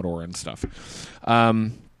and Commodore and stuff.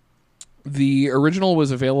 The original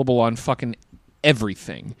was available on fucking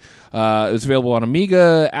everything. It was available on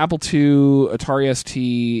Amiga, Apple II, Atari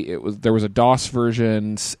ST. There was a DOS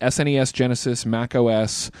version, SNES, Genesis, Mac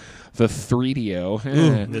OS, the 3DO.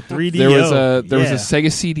 The 3DO. There was a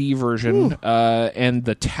Sega CD version, and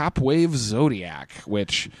the Tapwave Zodiac,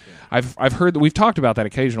 which I've heard that we've talked about that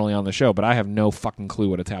occasionally on the show, but I have no fucking clue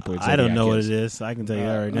what a Tapwave Zodiac is. I don't know what it is. I can tell you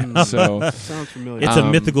that right now. So sounds familiar. It's a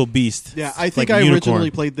mythical beast. Yeah, I think like I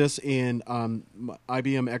originally played this in IBM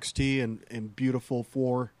XT and beautiful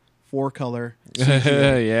four color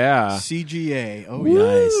CGA. Yeah. CGA. Oh,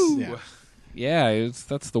 nice. Yeah. Yeah,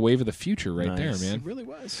 that's the wave of the future right there, man. It really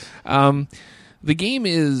was. The game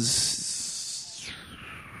is...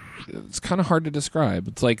 It's kind of hard to describe.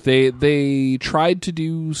 It's like they tried to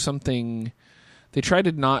do something... They tried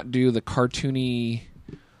to not do the cartoony,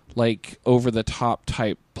 like, over-the-top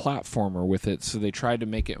type platformer with it, so they tried to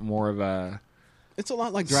make it more of a... It's a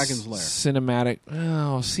lot like Dragon's Lair. Cinematic.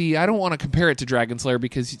 Oh, see, I don't want to compare it to Dragon's Lair,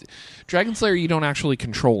 because Dragon's Lair, you don't actually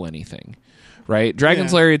control anything. Right?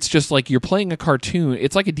 Dragon's Lair, it's just like you're playing a cartoon.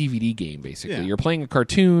 It's like a DVD game, basically. Yeah. You're playing a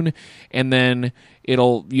cartoon, and then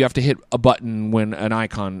you have to hit a button when an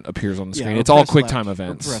icon appears on the screen. It's all QuickTime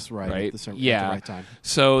events. Or press right? At the right time.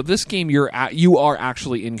 So this game, you are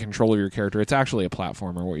actually in control of your character. It's actually a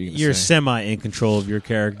platformer. What you're semi in control of your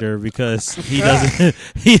character, because he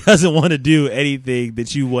doesn't want to do anything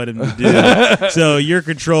that you want him to do. So your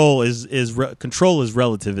control is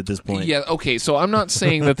relative at this point. Yeah. Okay. So I'm not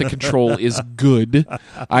saying that the control is good.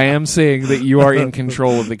 I am saying that you are in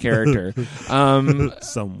control of the character.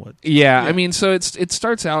 Somewhat. Yeah. I mean, so it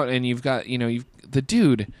starts out, and you've got the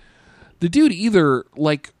dude either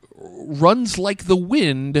like runs like the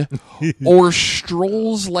wind or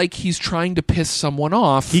strolls like he's trying to piss someone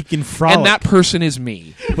off. He can frolic, and that person is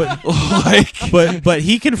me. But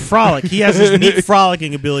he can frolic. He has this neat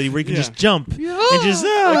frolicking ability where he can just jump and just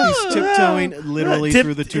he's tiptoeing literally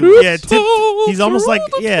through the tulips. Yeah, he's almost like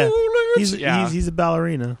he's a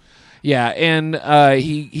ballerina. Yeah, and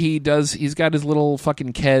he's got his little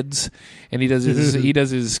fucking keds, and he does this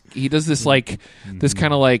like this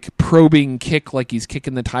kind of like probing kick, like he's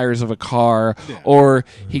kicking the tires of a car, or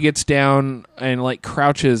he gets down and like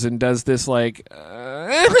crouches and does this like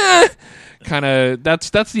kind of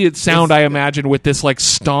that's the sound I imagine with this like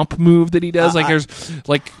stomp move that he does. Like there's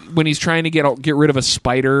like when he's trying to get rid of a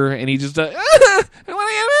spider, and he just get away.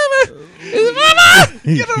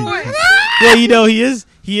 Well,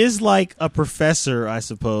 he is like a professor, I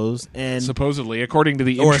suppose, and supposedly, according to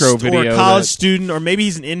the intro video, or a college student, or maybe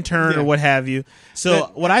he's an intern or what have you.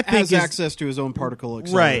 So what I think has access to his own particle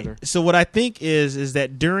accelerator. Right. So what I think is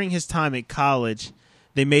that during his time at college,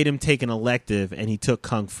 they made him take an elective, and he took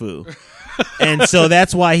Kung Fu. And so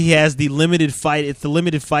that's why he has the limited fight. It's the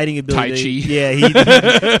limited fighting ability. Tai Chi. Yeah, he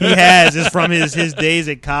has. It's from his days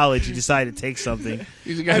at college. He decided to take something.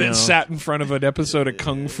 He's a guy that sat in front of an episode of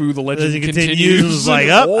Kung Fu: The Legend As he Continues. was like, I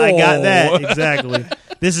got Whoa. that. Exactly.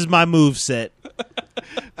 This is my move set.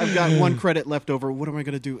 I've got 1 credit left over. What am I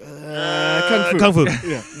going to do? Kung Fu. Kung Fu.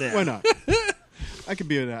 Yeah. Why not? I could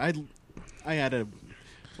be I had a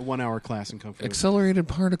 1-hour class in Kung Fu. Accelerated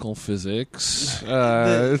particle physics,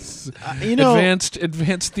 it's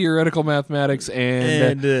advanced theoretical mathematics,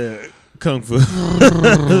 and Kung Fu.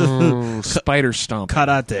 spider stomp.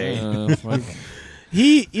 Karate. Fuck.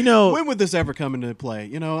 When would this ever come into play?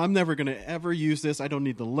 I'm never going to ever use this. I don't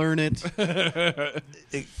need to learn it.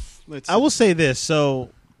 I will say this.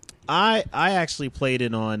 So, I actually played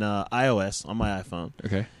it on iOS on my iPhone.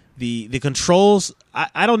 Okay. The controls.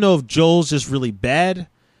 I don't know if Joel's just really bad,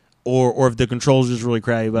 or if the controls are just really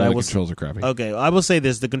crappy. But The controls are crappy. Okay, I will say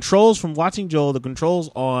this: the controls from watching Joel, the controls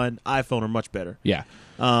on iPhone are much better. Yeah.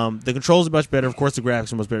 The controls are much better. Of course, the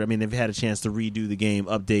graphics are much better. I mean, they've had a chance to redo the game,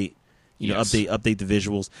 update. Update the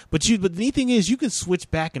visuals. But the neat thing is, you can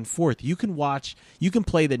switch back and forth. You can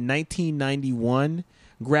play the 1991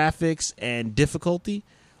 graphics and difficulty,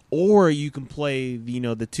 or you can play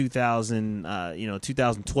the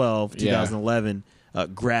 2012, 2011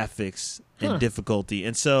 graphics and difficulty.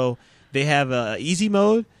 And so they have easy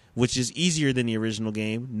mode, which is easier than the original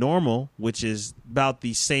game, normal, which is about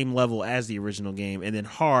the same level as the original game, and then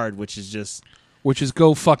hard, which is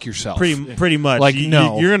go fuck yourself. Pretty much. Like,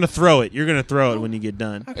 no. You're gonna throw it. You're gonna throw it when you get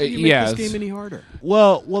done. How can you make this game any harder?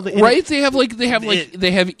 Well, Right? They have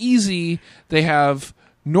easy. They have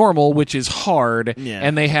normal, which is hard,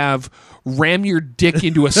 and they have ram your dick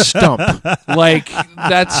into a stump. Like,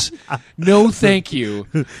 that's no thank you.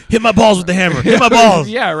 Hit my balls with the hammer. Hit my balls.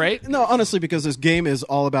 Yeah, right? No, honestly, because this game is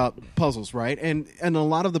all about puzzles, right? And a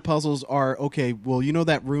lot of the puzzles are, okay, well,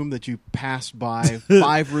 that room that you passed by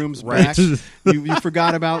 5 rooms back, you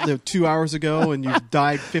forgot about 2 hours ago, and you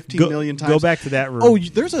died 15 million times. Go back to that room. Oh,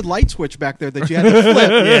 there's a light switch back there that you had to flip.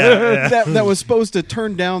 That was supposed to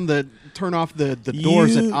turn off the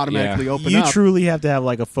doors that automatically open up. You truly have to have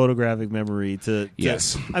like a photographic memory to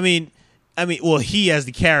Yes. I mean, well, he as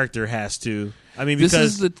the character has to. I mean, because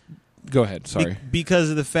This is the. Go ahead. Sorry. Because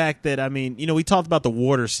of the fact that we talked about the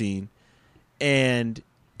water scene, and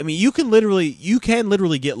I mean, you can literally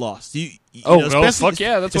get lost. Fuck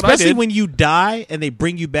yeah, that's what I especially did. when you die and they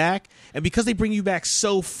bring you back, and because they bring you back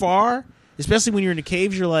so far, especially when you're in the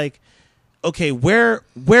caves, you're like, okay, where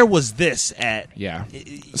was this at? Yeah.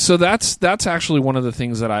 So that's actually one of the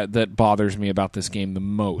things that bothers me about this game the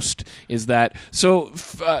most is that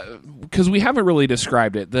because we haven't really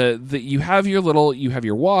described it. You have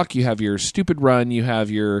your walk, you have your stupid run, you have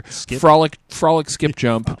your frolic skip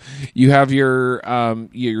jump, you have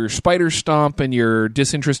your spider stomp and your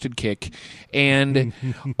disinterested kick, and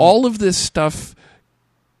all of this stuff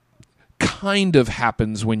kind of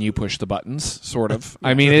happens when you push the buttons, sort of.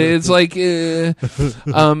 I mean, it's like, and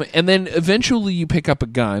then eventually you pick up a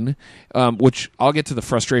gun, which I'll get to the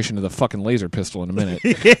frustration of the fucking laser pistol in a minute.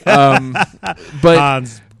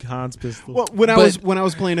 But Hans pistol. Well, when I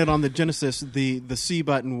was playing it on the Genesis, the C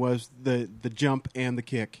button was the jump and the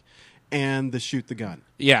kick, and the shoot the gun.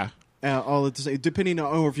 yeah. All at the same, depending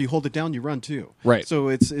on, or if you hold it down, you run too. Right. So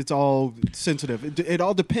it's all sensitive. It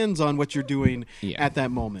all depends on what you're doing at that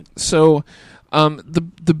moment. So,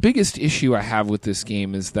 the biggest issue I have with this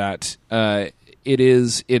game is that it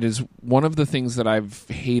is one of the things that I've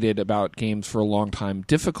hated about games for a long time: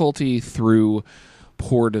 difficulty through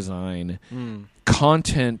poor design,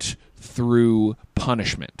 content through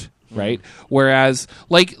punishment. Right. Whereas,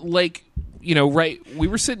 like. Right, we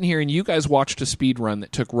were sitting here and you guys watched a speed run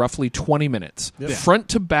that took roughly 20 minutes, front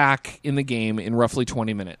to back in the game in roughly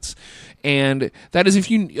 20 minutes. And that is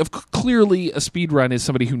clearly a speed run is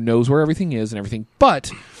somebody who knows where everything is and everything.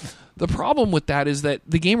 But the problem with that is that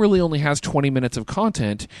the game really only has 20 minutes of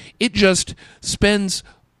content. It just spends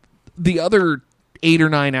the other 8 or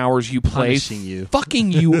 9 hours you play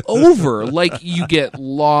fucking you over. Like, you get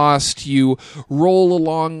lost, you roll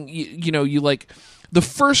along, you like... The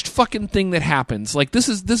first fucking thing that happens, like this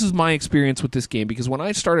is my experience with this game, because when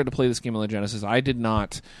I started to play this game on the Genesis, I did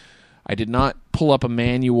not pull up a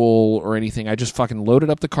manual or anything. I just fucking loaded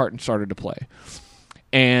up the cart and started to play.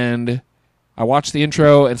 And I watched the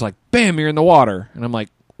intro, and it's like, bam, you're in the water. And I'm like,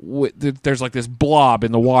 there's like this blob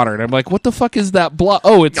in the water, and I'm like, what the fuck is that blob?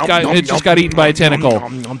 Oh, it just got eaten by a tentacle.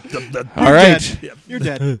 All right, You're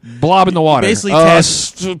dead. Blob in the water.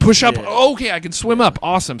 Basically, push up. Okay, I can swim up.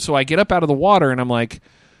 Awesome. So I get up out of the water, and I'm like,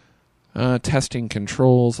 testing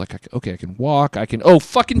controls. Like, okay, I can walk. I can. Oh,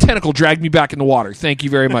 fucking tentacle dragged me back in the water. Thank you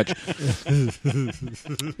very much.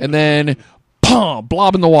 And then,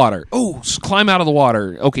 blob in the water. Oh, climb out of the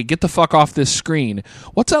water. Okay, get the fuck off this screen.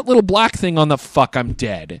 What's that little black thing on the fuck? I'm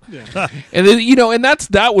dead. Yeah. And then, and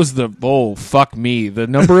that was the fuck me. The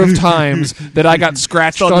number of times that I got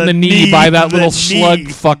scratched on the knee by that little slug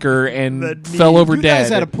fucker and fell over you dead. You guys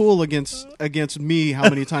had a pool against me. How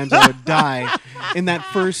many times I would die in that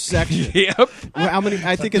first section? Yep. Well, how many?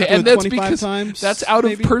 I think it's and that's 25 because times. That's out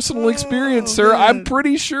maybe? of personal experience, sir. Man. I'm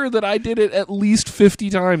pretty sure that I did it at least 50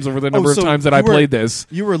 times over the number of so times that I played this.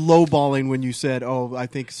 You were lowballing when you said, I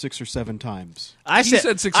think 6 or 7 times. I He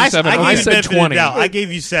said 6 or 7. I gave said you 20. I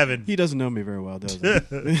gave you 7. He doesn't know me very well, does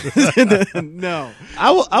he? No.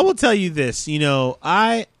 I will tell you this. There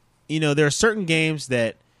are certain games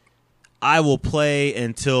that I will play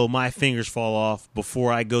until my fingers fall off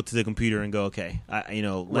before I go to the computer and go, okay,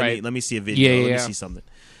 let me see a video. Let me see something.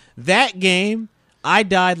 That game, I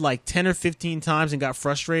died like 10 or 15 times and got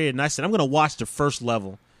frustrated, and I said, I'm going to watch the first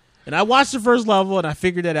level. And I watched the first level, and I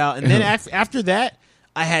figured it out. And then after that,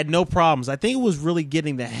 I had no problems. I think it was really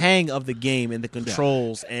getting the hang of the game and the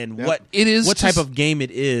controls and what it is, what type of game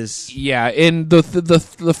it is. Yeah, and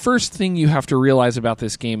the first thing you have to realize about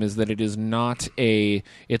this game is that it's not a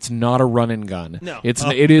run and gun. No,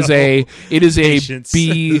 it is a Patience.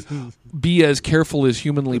 be as careful as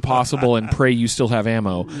humanly possible and pray you still have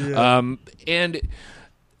ammo. Yeah. And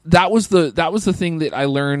that was the thing that I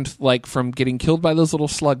learned, like, from getting killed by those little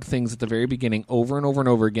slug things at the very beginning over and over and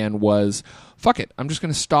over again was, fuck it, I'm just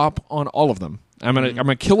going to stop on all of them. I'm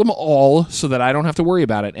gonna kill them all so that I don't have to worry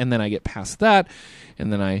about it. And then I get past that,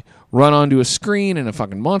 and then I run onto a screen, and a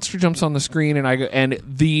fucking monster jumps on the screen, and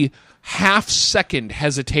the half-second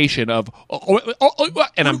hesitation of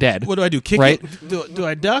and I'm dead. What do I do? Kick right? it? Do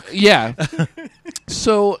I duck? Yeah.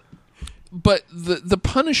 So. But the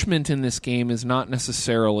punishment in this game is not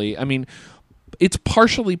necessarily... I mean, it's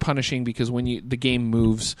partially punishing because when the game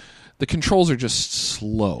moves, the controls are just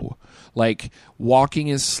slow. Like, walking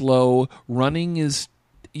is slow, running is...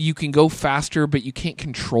 You can go faster, but you can't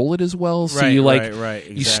control it as well. So right, you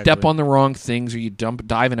exactly. You step on the wrong things, or you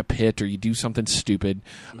dive in a pit, or you do something stupid.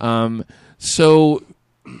 So...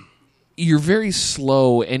 You're very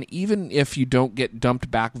slow, and even if you don't get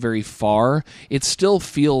dumped back very far, it still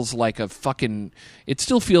feels like it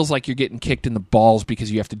still feels like you're getting kicked in the balls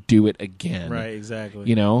because you have to do it again. Right,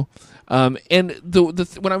 exactly. And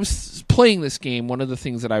when I was playing this game, one of the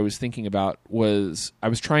things that I was thinking about was I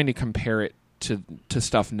was trying to compare it to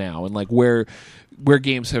stuff now, and like where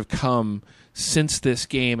games have come since this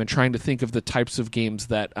game, and trying to think of the types of games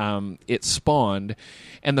that it spawned.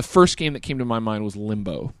 And the first game that came to my mind was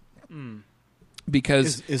Limbo.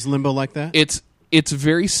 Because is Limbo like that? It's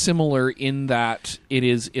very similar in that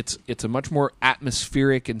it's a much more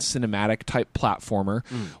atmospheric and cinematic type platformer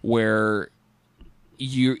where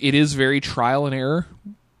it is very trial and error.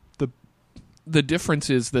 The difference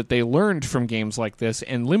is that they learned from games like this,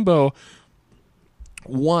 and Limbo,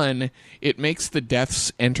 one, it makes the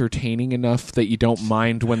deaths entertaining enough that you don't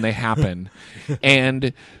mind when they happen,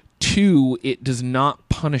 and two, it does not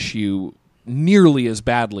punish you nearly as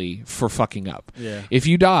badly for fucking up. Yeah. If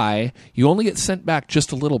you die, you only get sent back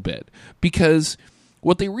just a little bit, because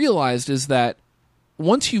what they realized is that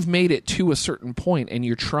once you've made it to a certain point and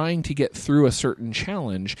you're trying to get through a certain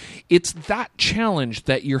challenge, it's that challenge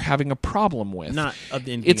that you're having a problem with.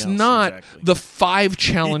 It's not exactly. the 5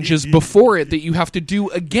 challenges before it that you have to do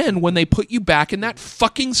again when they put you back in that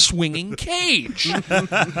fucking swinging cage.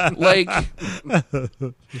 Like,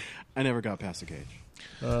 I never got past the cage.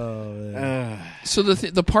 So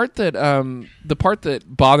the part that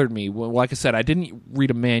bothered me, well, like I said, I didn't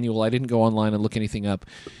read a manual, I didn't go online and look anything up,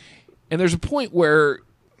 and there's a point where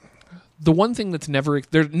the one thing that's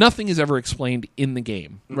nothing is ever explained in the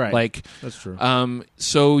game, right? Like, that's true.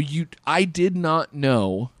 I did not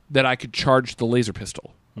know that I could charge the laser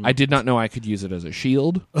pistol. I did not know I could use it as a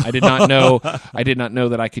shield. I did not know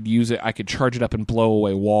that I could use it. I could charge it up and blow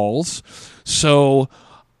away walls. So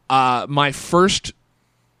my first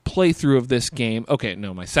playthrough of this game,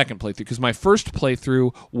 my second playthrough, because my first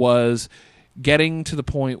playthrough was getting to the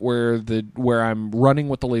point where I'm running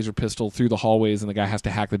with the laser pistol through the hallways and the guy has to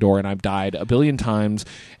hack the door, and I've died a billion times,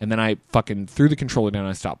 and then I fucking threw the controller down and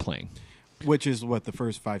I stopped playing. Which is what, the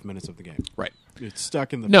first 5 minutes of the game? Right. It's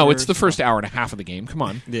stuck in the it's the first hour and a half of the game. Come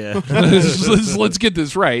on. Yeah. let's get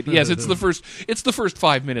this right. Yes, it's the first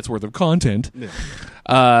 5 minutes worth of content.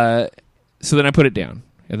 Yeah. So then I put it down.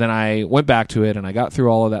 And then I went back to it, and I got through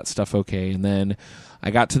all of that stuff okay. And then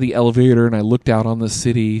I got to the elevator, and I looked out on the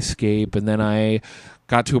cityscape, and then I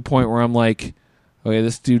got to a point where I'm like, okay,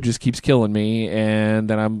 this dude just keeps killing me. And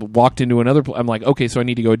then I'm walked into another. I'm like, okay, so I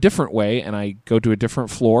need to go a different way. And I go to a different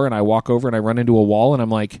floor, and I walk over, and I run into a wall, and I'm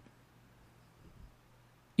like,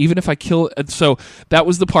 even if I kill... So that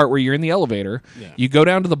was the part where you're in the elevator. Yeah. You go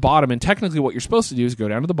down to the bottom, and technically what you're supposed to do is go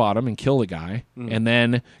down to the bottom and kill the guy, and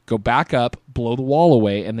then go back up, blow the wall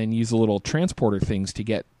away, and then use the little transporter things to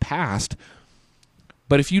get past.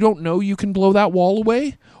 But if you don't know you can blow that wall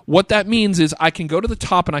away, what that means is I can go to the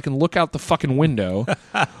top and I can look out the fucking window.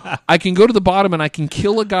 I can go to the bottom and I can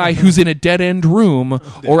kill a guy who's in a dead-end room,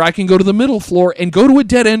 or I can go to the middle floor and go to a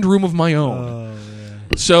dead-end room of my own.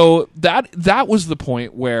 So that was the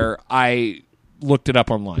point where I looked it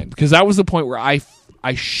up online, because that was the point where I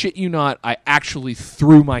shit you not, I actually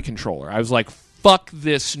threw my controller. I was like, fuck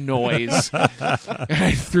this noise. And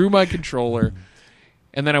I threw my controller,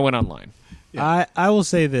 and then I went online. Yeah. I will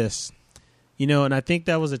say this, and I think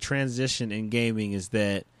that was a transition in gaming, is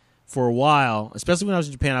that for a while, especially when I was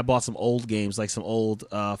in Japan, I bought some old games, like some old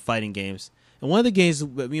fighting games. And one of the games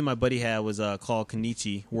that me and my buddy had was called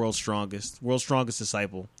Kenichi, World's Strongest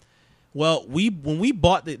Disciple. Well, when we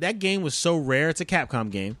bought that game was so rare. It's a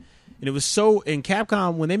Capcom game. And it was so, in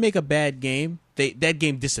Capcom, when they make a bad game, that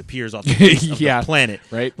game disappears off the face of the planet.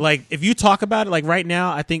 Right. Like, if you talk about it, like right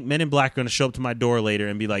now, I think Men in Black are going to show up to my door later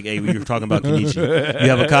and be like, hey, we were talking about Kenichi. You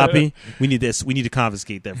have a copy? We need this. We need to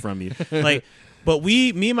confiscate that from you. Like, but me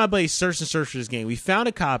and my buddy searched for this game. We found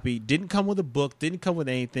a copy, didn't come with a book, didn't come with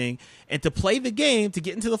anything. And to play the game, to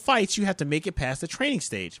get into the fights, you have to make it past the training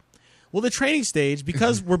stage. Well, the training stage,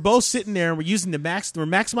 because we're both sitting there and we're using we're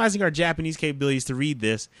maximizing our Japanese capabilities to read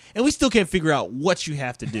this, and we still can't figure out what you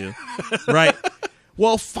have to do, right?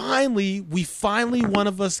 Well, finally, one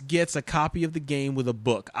of us gets a copy of the game with a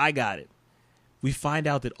book. I got it. We find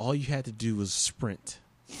out that all you had to do was sprint,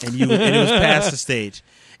 and it was past the stage.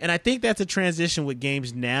 And I think that's a transition with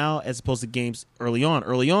games now as opposed to games early on.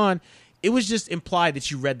 Early on, it was just implied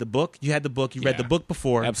that you read the book. You had the book. You read the book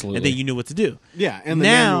before. Absolutely. And then you knew what to do. Yeah, and the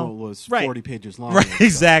now, manual was right. 40 pages long. Right,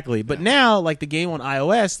 exactly. But now, like the game on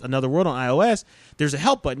iOS, Another World on iOS, there's a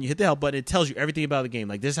help button. You hit the help button. It tells you everything about the game.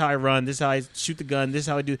 Like, this is how I run. This is how I shoot the gun. This is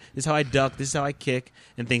how I do. This is how I duck. This is how I kick,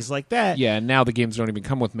 and things like that. Yeah, and now the games don't even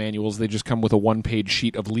come with manuals. They just come with a one-page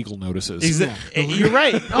sheet of legal notices. Exactly. You're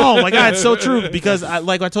right. Oh, my God, it's so true. Because,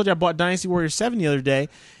 like I told you, I bought Dynasty Warriors 7 the other day.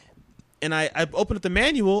 And I opened up the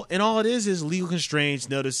manual, and all it is legal constraints,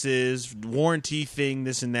 notices, warranty thing,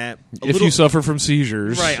 this and that. If you suffer from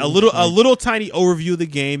seizures. Right, a little tiny overview of the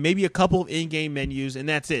game, maybe a couple of in-game menus, and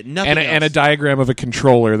that's it. Nothing else. And a diagram of a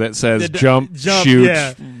controller that says jump,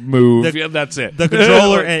 shoot, move. That's it. The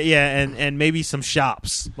controller, and maybe some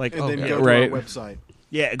shops. Like, And then go to right. our website.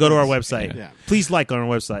 Yeah, go to our website. Yeah. Please like on our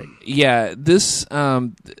website. Yeah, this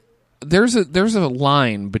there's a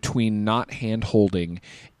line between not hand holding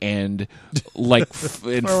and like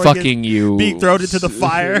and fucking you, being thrown into the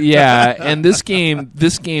fire. Yeah, and this game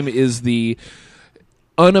is the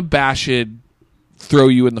unabashed throw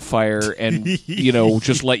you in the fire and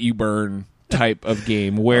just let you burn type of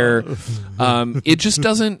game where it just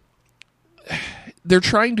doesn't. They're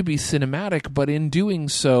trying to be cinematic, but in doing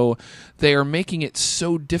so, they are making it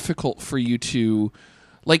so difficult for you to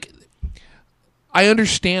like. I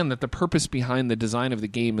understand that the purpose behind the design of the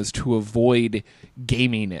game is to avoid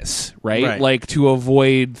gaminess, right? Like to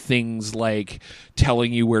avoid things like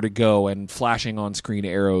telling you where to go and flashing on screen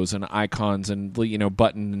arrows and icons and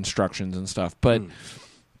button instructions and stuff. But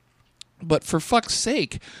for fuck's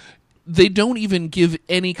sake, they don't even give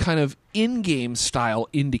any kind of in-game style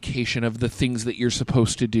indication of the things that you're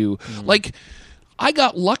supposed to do. Like, I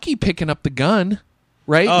got lucky picking up the gun.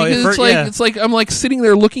 Right, because it's like I'm like sitting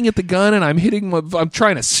there looking at the gun and I'm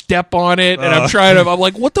trying to step on it and I'm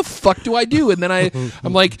like, what the fuck do I do? And then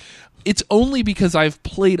I'm like, it's only because I've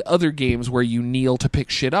played other games where you kneel to pick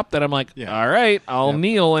shit up that I'm like, all right, I'll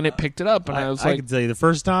kneel, and it picked it up, and I can tell you the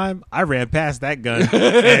first time I ran past that gun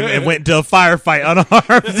and went into a firefight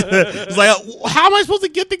unarmed. It's like, how am I supposed to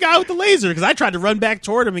get the guy with the laser? Because I tried to run back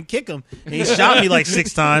toward him and kick him, and he shot me like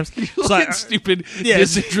 6 times. So stupid,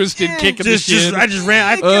 disinterested kick in the shin. I just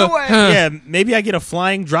ran. Yeah, maybe I get a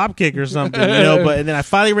flying drop kick or something, But and then I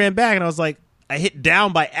finally ran back, and I was like, I hit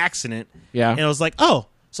down by accident. Yeah, and I was like, oh.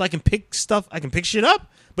 So I can pick shit up,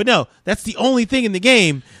 but no, that's the only thing in the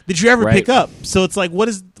game that you ever pick up. So it's like, what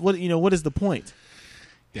is the point?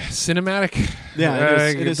 Yeah, cinematic. Yeah,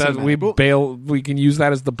 it is cinematic. We can use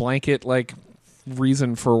that as the blanket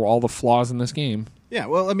reason for all the flaws in this game. Yeah,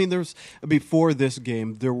 well, I mean, before this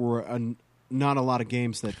game, there were not a lot of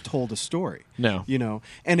games that told a story. No. You know,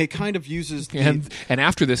 and it kind of uses the, And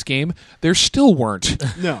after this game, there still weren't.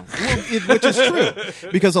 no, which is true,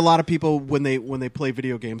 because a lot of people when they play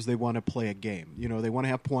video games, they want to play a game. You know, they want to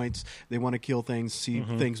have points, they want to kill things, see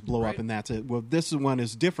things blow up, and that's it. Well, this one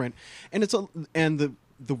is different, and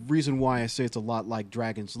the reason why I say it's a lot like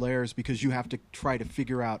Dragon's Lair is because you have to try to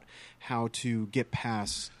figure out how to get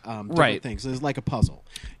past different things. It's like a puzzle,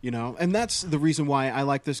 you know? And that's the reason why I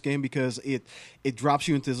like this game, because it drops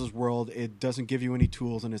you into this world. It doesn't give you any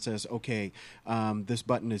tools, and it says, okay, this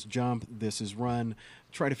button is jump, this is run.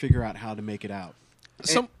 Try to figure out how to make it out.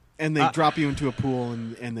 And they drop you into a pool,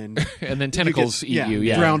 and then And then tentacles eat you.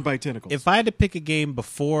 Yeah. drowned by tentacles. If I had to pick a game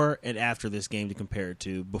before and after this game to compare it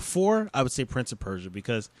to, before I would say Prince of Persia,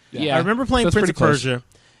 because Yeah. I remember playing That's Prince pretty of close. Persia,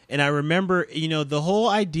 and I remember, you know, the whole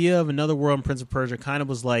idea of another world in Prince of Persia kind of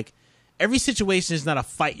was like, every situation is not a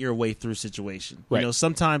fight your way through situation. Right. You know,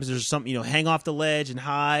 sometimes there's something, you know, hang off the ledge and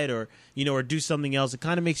hide, or, you know, or do something else. It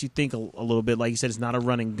kind of makes you think a little bit. Like you said, it's not a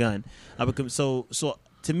run and gun. So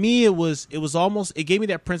to me, it was almost, it gave me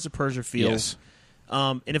that Prince of Persia feel. Yes.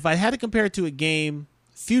 And if I had to compare it to a game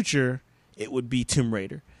future, it would be Tomb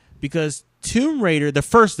Raider, because Tomb Raider,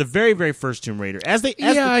 the very, very first Tomb Raider, I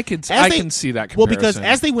can see that comparison. Well, because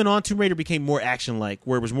as they went on, Tomb Raider became more action-like,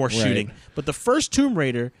 where it was more shooting. Right. But the first Tomb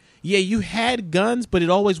Raider, yeah, you had guns, but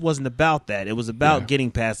it always wasn't about that. It was about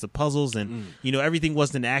getting past the puzzles, and you know, everything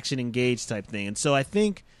wasn't an action engaged type thing. And so I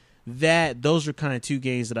think that those are kind of two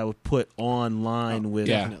games that I would put online with.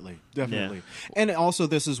 Definitely. Yeah. And also,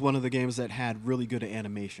 this is one of the games that had really good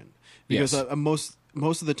animation, because Yes.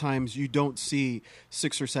 most of the times you don't see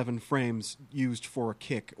 6 or 7 frames used for a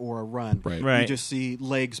kick or a run. Right. Right. You just see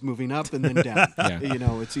legs moving up and then down. Yeah. You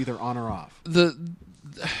know, it's either on or off.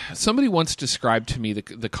 Somebody once described to me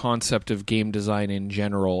the concept of game design in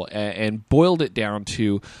general, and boiled it down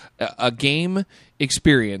to a game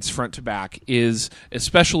experience front to back is,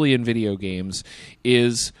 especially in video games,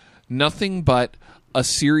 is nothing but a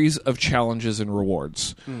series of challenges and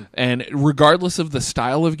rewards. And regardless of the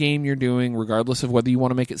style of game you're doing, regardless of whether you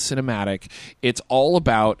want to make it cinematic, it's all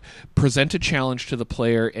about present a challenge to the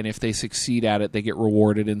player, and if they succeed at it, they get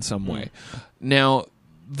rewarded in some way. Now,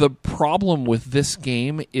 the problem with this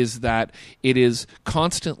game is that it is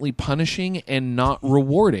constantly punishing and not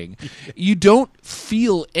rewarding. You don't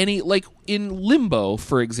feel any, like in Limbo,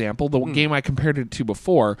 for example, the game I compared it to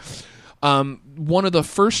before. One of the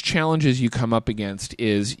first challenges you come up against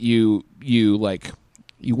is you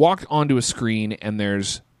walk onto a screen, and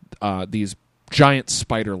there's these giant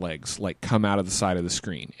spider legs like come out of the side of the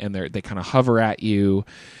screen, and they kind of hover at you.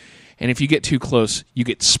 And if you get too close, you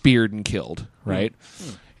get speared and killed, right?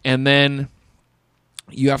 And then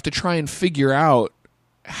you have to try and figure out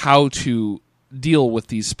how to deal with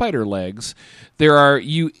these spider legs.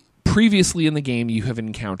 Previously in the game, you have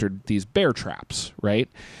encountered these bear traps, right?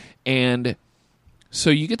 And so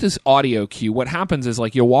you get this audio cue. What happens is,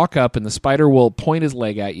 like, you'll walk up and the spider will point his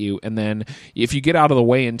leg at you, and then if you get out of the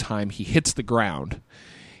way in time, he hits the ground.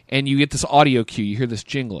 And you get this audio cue. You hear this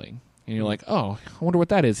jingling. And you're like, oh, I wonder what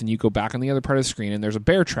that is. And you go back on the other part of the screen, and there's a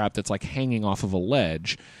bear trap that's like hanging off of a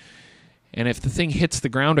ledge. And if the thing hits the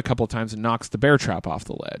ground a couple of times, it knocks the bear trap off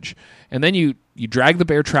the ledge. And then you drag the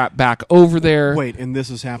bear trap back over there. Wait, and this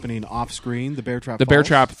is happening off screen? The bear trap The falls? bear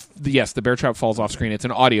trap, yes, the bear trap falls off screen. It's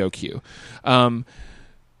an audio cue. And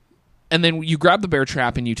then you grab the bear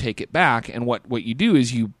trap and you take it back. And what you do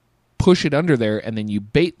is you push it under there, and then you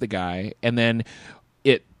bait the guy, and then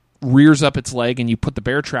it rears up its leg, and you put the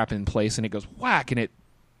bear trap in place, and it goes whack, and it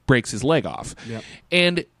breaks his leg off. Yep.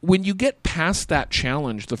 And when you get past that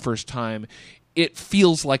challenge the first time, it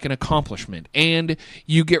feels like an accomplishment, and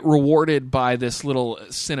you get rewarded by this little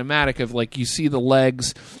cinematic of, like, you see the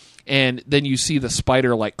legs, and then you see the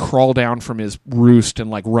spider like crawl down from his roost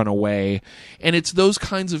and like run away. And it's those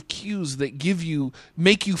kinds of cues that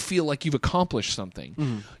make you feel like you've accomplished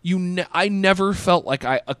something. I never felt like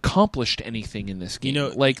I accomplished anything in this game. You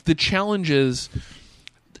know, like the challenges,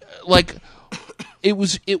 like it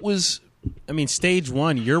was. I mean, stage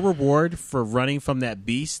 1, your reward for running from that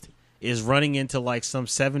beast is running into like some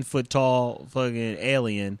 7-foot-tall fucking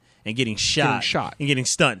alien and getting shot and getting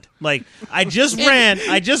stunned. Like, I just ran.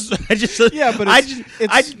 Yeah, but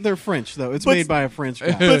they're French though. It's made by a French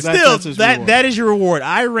guy. But That's still, his reward. that is your reward.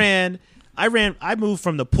 I moved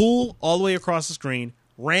from the pool all the way across the screen,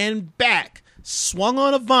 ran back, swung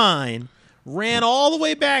on a vine, ran all the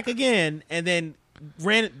way back again, and then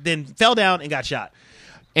fell down and got shot.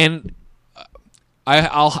 And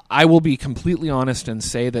I will be completely honest and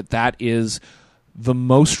say that is the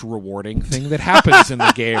most rewarding thing that happens in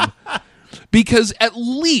the game, because at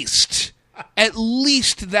least at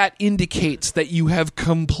least that indicates that you have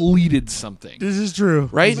completed something. This is true.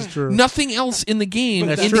 Right? This is true. Nothing else in the game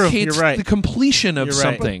That's true. indicates You're right. the completion of You're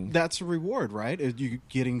right. something. That's a reward, right? Is you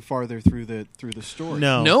getting farther through the story.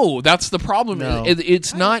 No, that's the problem. No.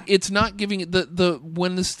 It's not. It's not giving the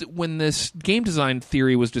when this game design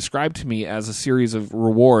theory was described to me as a series of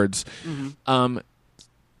rewards.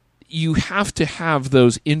 You have to have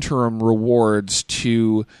those interim rewards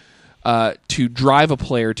to drive a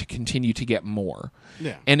player to continue to get more.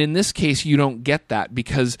 Yeah. And in this case, you don't get that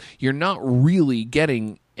because you're not really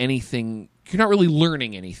getting anything. You're not really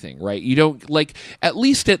learning anything, right? You don't, like, at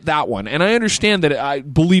least at that one. And I understand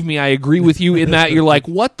that, believe me, I agree with you in that you're like,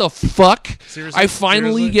 what the fuck? Seriously? I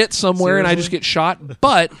finally Seriously? get somewhere and I just Seriously? get shot.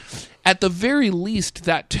 But at the very least,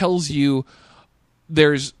 that tells you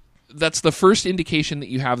that's the first indication that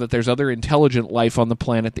you have that there's other intelligent life on the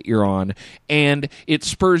planet that you're on, and it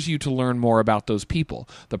spurs you to learn more about those people.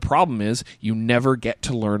 The problem is you never get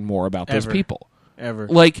to learn more about those Ever. people. Ever.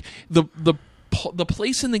 Like the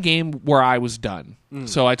place in the game where I was done.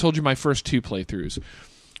 So I told you my first 2 playthroughs.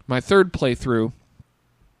 My third playthrough,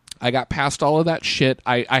 I got past all of that shit.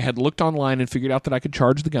 I had looked online and figured out that I could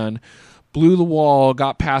charge the gun, blew the wall,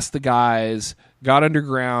 got past the guys, got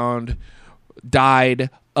underground, died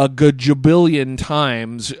a gajabillion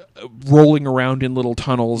times rolling around in little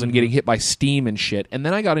tunnels and getting hit by steam and shit. And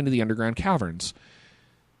then I got into the underground caverns.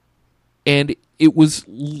 And it was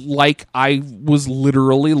like I was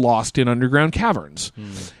literally lost in underground caverns.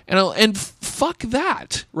 And fuck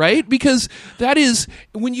that, right? Because that is,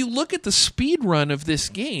 when you look at the speed run of this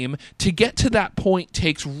game, to get to that point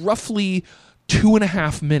takes roughly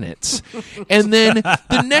 2.5 minutes. And then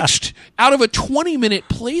the next, out of a 20-minute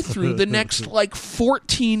playthrough, the next like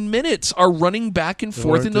 14 minutes are running back and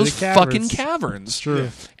forth in to those the fucking caverns. caverns. True.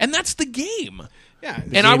 And that's the game. Yeah.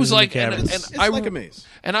 And I game was is in like, the and caverns. It's I, like a maze.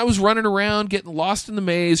 and I was running around, getting lost in the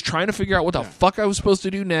maze, trying to figure out what the fuck I was supposed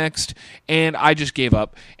to do next, and I just gave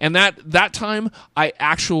up. And that time, I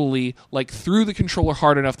actually threw the controller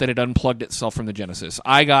hard enough that it unplugged itself from the Genesis.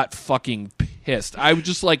 I got fucking pissed. I was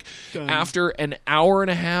just like, after an hour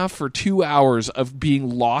and a half or 2 hours of being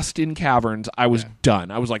lost in caverns, I was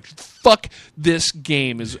done. I was like, fuck this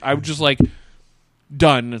game. I was just like,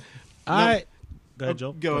 done. Go ahead,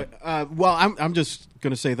 Joel. Go. Well, I'm just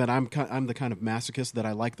going to say that I'm the kind of masochist that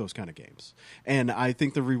I like those kind of games, and I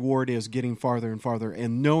think the reward is getting farther and farther,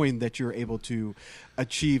 and knowing that you're able to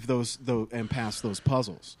achieve those and pass those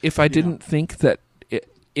puzzles. If I didn't think that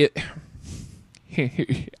it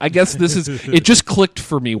I guess it just clicked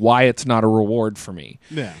for me why it's not a reward for me.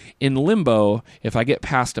 Yeah. In Limbo, if I get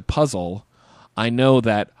past a puzzle, I know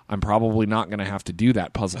that I'm probably not going to have to do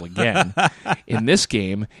that puzzle again. In this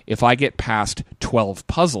game, if I get past 12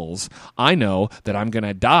 puzzles, I know that I'm going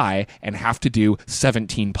to die and have to do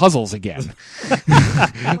 17 puzzles again.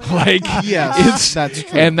 Yes, that's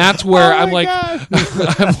true. And that's where I'm like,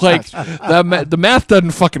 the math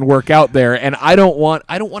doesn't fucking work out there, and I don't want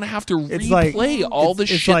to have to replay all the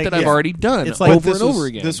shit that I've already done It's like over and over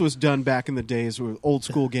again. This was done back in the days with old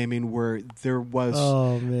school gaming, where there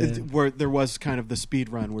was kind of the speed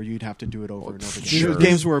run where you'd have to do it over and over again. Sure.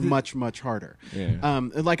 Games were much harder. Yeah.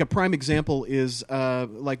 Like a prime example is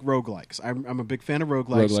like roguelikes. I'm a big fan of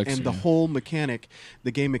roguelikes, and the whole mechanic, the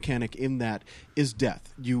game mechanic in that is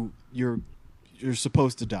death. You're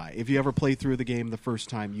supposed to die. If you ever play through the game the first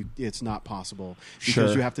time, it's not possible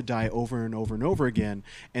because you have to die over and over and over again,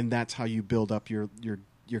 and that's how you build up your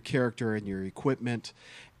character and your equipment,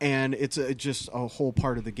 and it's just a whole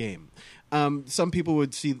part of the game. Some people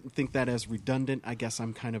would think that as redundant. I guess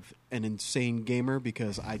I'm kind of an insane gamer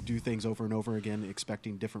because I do things over and over again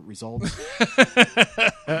expecting different results.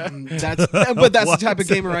 That's the type of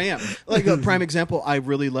gamer I am. Like a prime example, I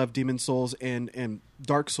really love Demon's Souls and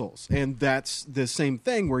Dark Souls, and that's the same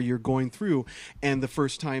thing where you're going through, and the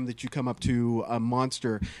first time that you come up to a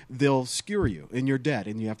monster, they'll skewer you, and you're dead,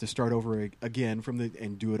 and you have to start over again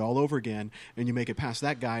and do it all over again, and you make it past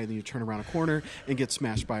that guy, and then you turn around a corner and get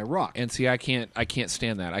smashed by a rock. And see, I can't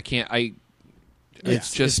stand that.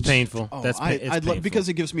 It's just painful. Oh, It's painful. because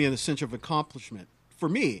it gives me a sense of accomplishment for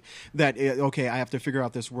me that I have to figure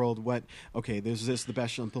out this world. There's this the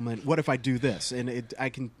best implement. What if I do this? And I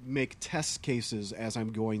can make test cases as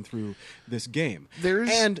I'm going through this game.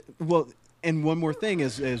 And one more thing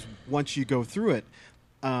is once you go through it,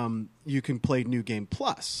 you can play New Game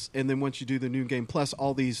Plus, and then once you do the New Game Plus,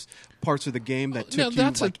 all these parts of the game that took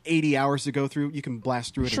you 80 hours to go through, you can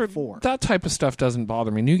blast through it in 4. That type of stuff doesn't bother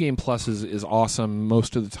me. New Game Plus is awesome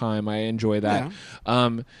most of the time. I enjoy that.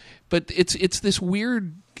 Yeah. But it's this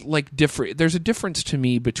weird different. There's a difference to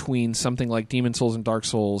me between something like Demon's Souls and Dark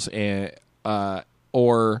Souls,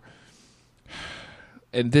 or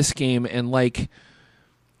this game, and like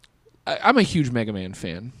I'm a huge Mega Man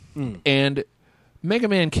fan, and Mega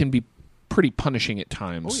Man can be pretty punishing at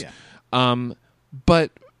times. Oh yeah.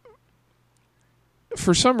 But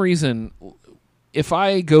for some reason, if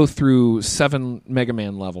I go through 7 Mega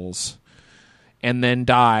Man levels and then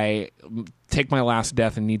die, take my last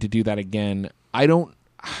death, and need to do that again, I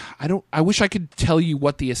wish I could tell you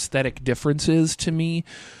what the aesthetic difference is to me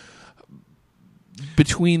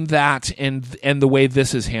between that and the way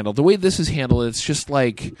this is handled. The way this is handled, it's just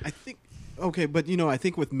like I think but I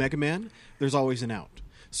think with Mega Man, there's always an out.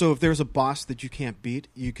 So if there's a boss that you can't beat,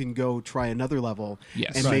 you can go try another level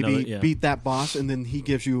and maybe beat that boss, and then he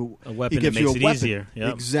gives you a weapon He gives that makes you a it weapon. easier.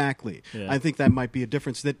 Yep. Exactly. Yeah. I think that might be a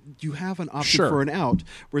difference, that you have an option for an out.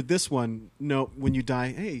 Where this one, no, when you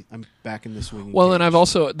die, hey, I'm back in the swinging. Well, cage. and I've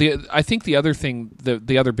also I think the other thing,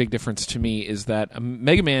 the other big difference to me is that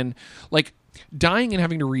Mega Man, like dying and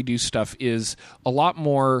having to redo stuff, is a lot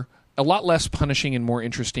less punishing and more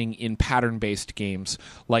interesting in pattern-based games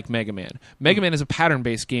like Mega Man. Mega Man is a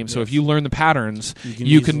pattern-based game, so if you learn the patterns,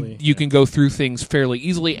 you can go through things fairly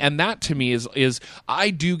easily. And that to me is I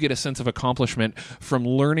do get a sense of accomplishment from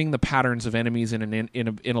learning the patterns of enemies in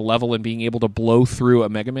a level and being able to blow through a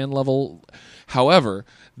Mega Man level. However,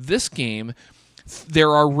 this game, there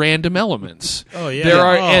are random elements. Oh yeah, there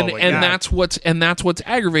are, my God. that's what's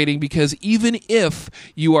aggravating, because even if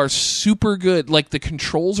you are super good, like the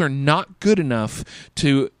controls are not good enough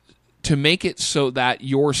to make it so that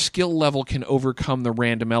your skill level can overcome the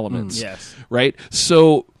random elements. Yes. Right?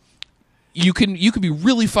 So you can be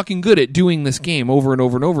really fucking good at doing this game over and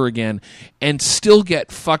over and over again and still get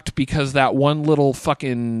fucked because that one little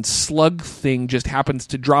fucking slug thing just happens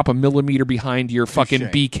to drop a millimeter behind your fucking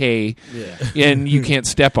BK and you can't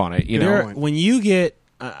step on it, When you get,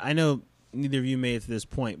 I know neither of you made it to this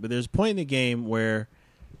point, but there's a point in the game where,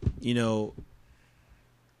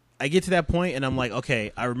 I get to that point and I'm like,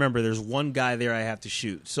 okay, I remember there's one guy there I have to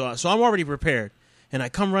shoot. So I'm already prepared. And I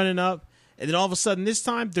come running up, and then all of a sudden this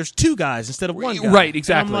time there's 2 guys instead of 1 guy. Right,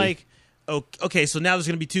 exactly. And I'm like, okay, so now there's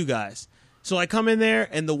going to be 2 guys. So I come in there,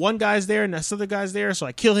 and the one guy's there, and this other guy's there, so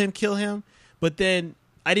I kill him. But then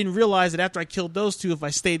I didn't realize that after I killed those 2, if I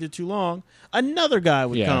stayed there too long, another guy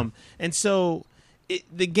would come. And so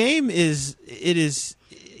the game is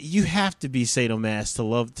you have to be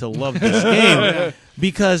sadomasochist to love this game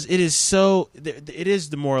because it is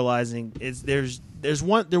demoralizing. There's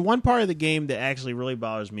one part of the game that actually really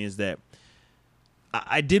bothers me, is that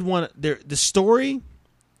I did want the story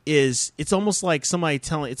is, it's almost like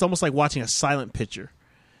it's almost like watching a silent picture.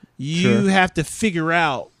 You have to figure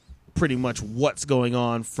out pretty much what's going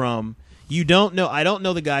on from, I don't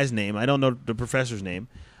know the guy's name. I don't know the professor's name.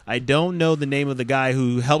 I don't know the name of the guy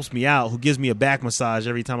who helps me out, who gives me a back massage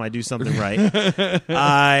every time I do something right.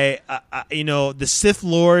 The Sith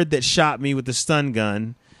Lord that shot me with the stun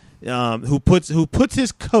gun, who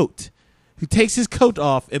takes his coat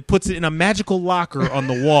off and puts it in a magical locker on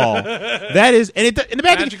the wall. That is, and in the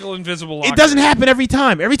back, magical invisible locker. It doesn't happen every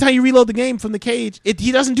time. Every time you reload the game from the cage,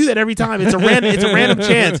 he doesn't do that every time. It's a random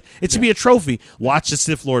chance. It should be a trophy. Watch the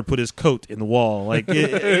Sith Lord put his coat in the wall. Like,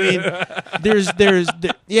 it's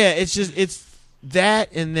that,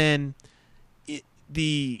 and then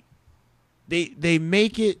they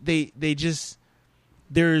make it. They just.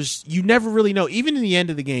 You never really know. Even in the end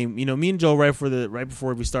of the game, me and Joe, right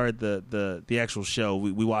before we started the actual show,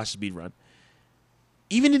 we watched the speed run.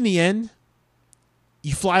 Even in the end,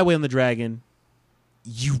 you fly away on the dragon.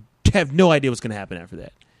 You have no idea what's going to happen after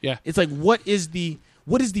that. Yeah, it's like, what is the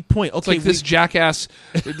point? Okay, it's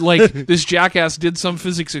like this jackass did some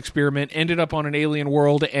physics experiment, ended up on an alien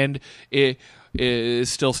world, and it is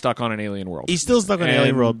still stuck on an alien world. He's still stuck on an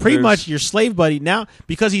alien world. Pretty much, your slave buddy now,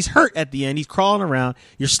 because he's hurt at the end, he's crawling around.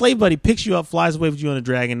 Your slave buddy picks you up, flies away with you on a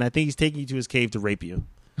dragon, and I think he's taking you to his cave to rape you.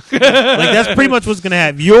 Like, that's pretty much what's going to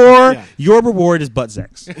happen. Your reward is butt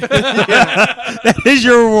sex. That is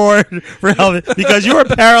your reward for helping, because you are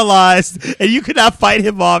paralyzed and you cannot fight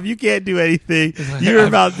him off. You can't do anything.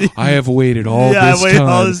 I have waited all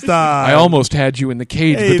this time. I almost had you in the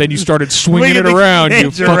cage, but then you started swinging it around, you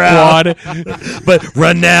fuckwad. But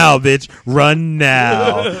run now, bitch. Run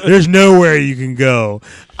now. There's nowhere you can go.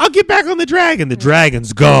 I'll get back on the dragon. The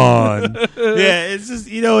dragon's gone. Yeah, it's just,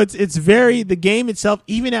 it's very, the game itself,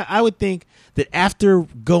 even I would think that after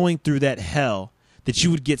going through that hell, that you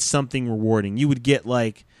would get something rewarding. You would get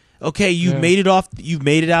like, okay, you've made it out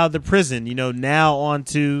of the prison, now on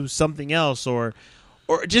to something else or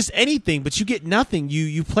just anything, but you get nothing.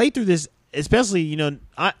 You play through this, especially,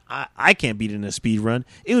 I can't beat it in a speed run.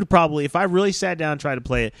 It would probably, if I really sat down and tried to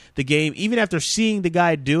play it, the game, even after seeing the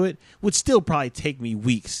guy do it, would still probably take me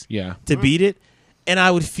weeks to beat it. and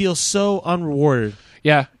I would feel so unrewarded.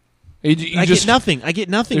 Yeah. You I just, get nothing. I get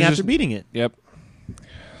nothing there's after just- beating it. Yep.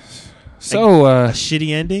 So, A shitty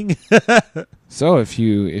ending. so if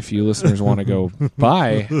you listeners want to go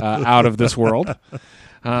buy Out of This World,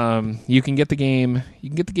 you can get the game. You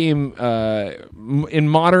can get the game in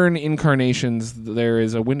modern incarnations. There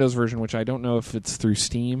is a Windows version, which I don't know if it's through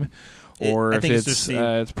Steam or I if think it's through it's Steam.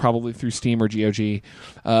 it's probably through Steam or GOG.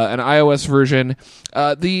 An iOS version.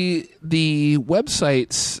 The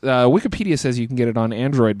websites Wikipedia says you can get it on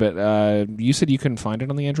Android, but you said you couldn't find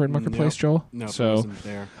it on the Android marketplace, Joel. No, so it wasn't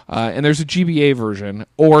there. and there's a GBA version,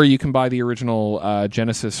 or you can buy the original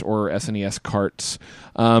Genesis or SNES carts.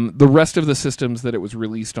 The rest of the systems that it was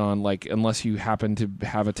released on, like unless you happen to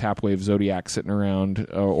have a Tapwave Zodiac sitting around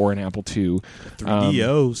or an Apple II,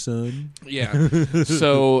 3DO, son. yeah.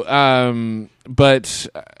 So, but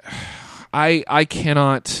I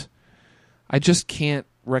cannot. I just can't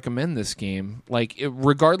recommend this game. Like,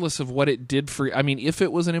 regardless of what it did for. I mean, if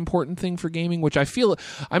it was an important thing for gaming, which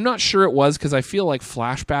I'm not sure it was, because I feel like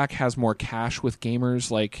Flashback has more cash with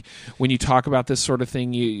gamers. Like when you talk about this sort of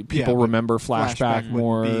thing, people but remember Flashback wouldn't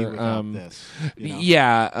more. be without this, you know?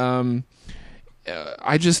 Yeah.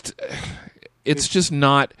 I just. It's just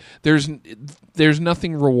not. There's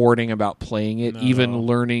nothing rewarding about playing it. Even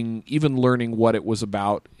learning what it was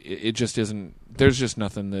about. It just isn't. There's just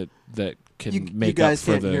nothing that can make you guys up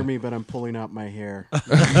for can't the. hear me, but I'm pulling out my hair.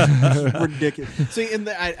 It's ridiculous. See,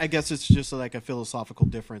 I guess it's just like a philosophical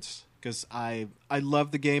difference because I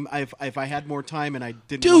love the game. If I had more time and I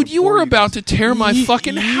didn't, Dude, you were about to tear my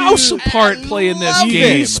fucking house apart playing this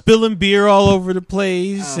game. Spilling beer all over the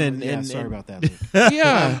place, and sorry and about that, Luke.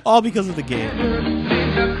 Yeah. all because of the game.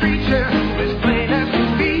 The creature is plain as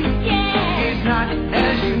can be. He's not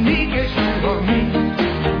as unique as you or me.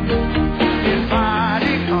 His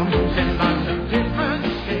body comes in lots of different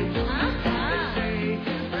shapes. They say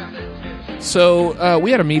his relatives. So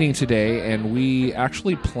we had a meeting today, and we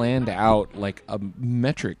actually planned out like a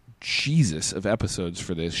metric Jesus of episodes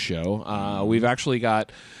for this show. We've actually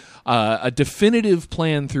got a definitive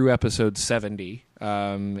plan through episode 70.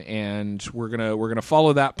 And we're gonna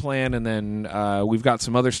follow that plan, and then we've got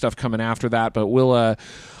some other stuff coming after that. But we'll,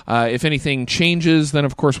 if anything changes, then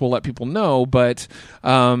of course we'll let people know. But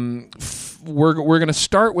we're gonna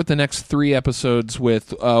start with the next 3 episodes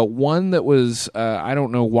with one that was I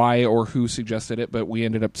don't know why or who suggested it, but we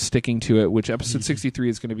ended up sticking to it. Which episode 63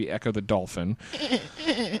 is going to be Echo the Dolphin.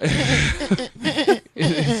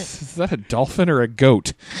 Is that a dolphin or a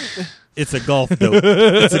goat? It's a golf goat.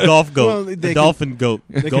 It's a golf goat. Well, a they dolphin goat.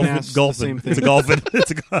 they can Golfin, ask the golfin. same thing. It's a golfin.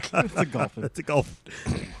 It's a It's a golfin. It's a golf.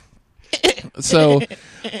 So,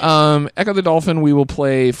 Echo the Dolphin, we will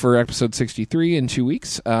play for episode 63 in 2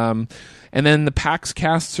 weeks. And then the PAX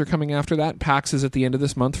casts are coming after that. PAX is at the end of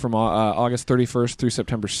this month from August 31st through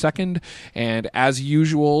September 2nd. And as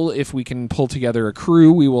usual, if we can pull together a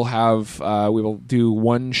crew, we will do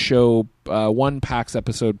one show, one PAX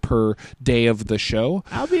episode per day of the show.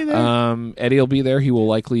 I'll be there. Eddie will be there. He will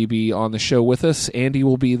likely be on the show with us. Andy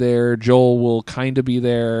will be there. Joel will kind of be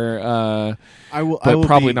there. I will, but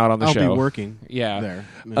probably not on the I'll show. be working. Yeah. There.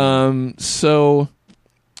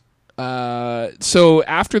 So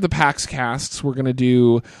after the PAX casts, we're going to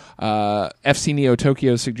do FC Neo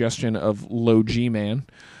Tokyo's suggestion of Low G Man.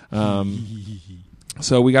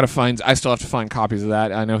 So we got to find. I still have to find copies of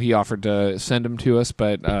that. I know he offered to send them to us,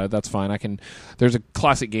 but that's fine. There's a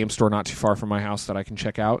classic game store not too far from my house that I can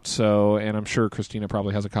check out. So, and I'm sure Christina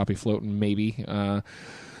probably has a copy floating, maybe.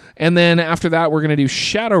 And then after that, we're going to do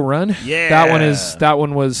Shadowrun. Yeah. That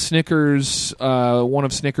one was Snickers, one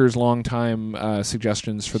of Snickers' longtime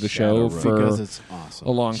suggestions for the show for because it's awesome.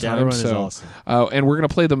 a long time. Shadowrun is So, awesome. and we're going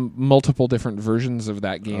to play the multiple different versions of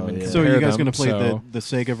that game and yeah. So compare are you guys them. going to play So the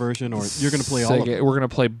Sega version, or you're going to play all of Sega- them? We're going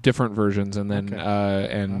to play different versions, and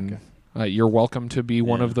then Okay. you're welcome to be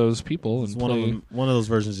one Yeah. of those people and One play. of them, one of those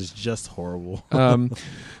versions is just horrible.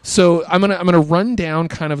 So I'm gonna run down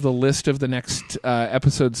kind of the list of the next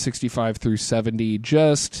episodes 65 through 70,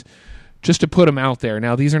 just to put them out there.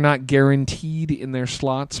 Now these are not guaranteed in their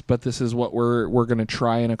slots, but this is what we're gonna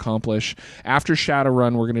try and accomplish. After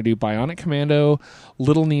Shadowrun, we're gonna do Bionic Commando,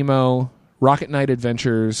 Little Nemo, Rocket Knight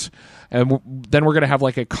Adventures, and then we're going to have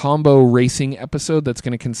like a combo racing episode that's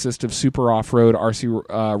going to consist of Super Off-Road, RC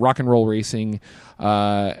Rock and Roll Racing,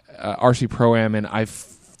 RC Pro-Am, and I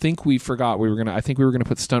think we forgot I think we were going to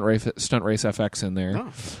put Stunt Race FX in there.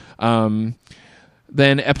 Oh.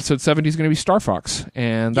 Then episode 70 is going to be Star Fox,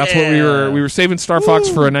 and that's what Yeah. we were saving Star Fox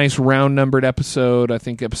for a nice round numbered episode. I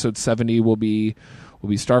think episode 70 will be will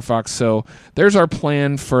be Star Fox. So there's our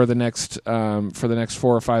plan for the next 4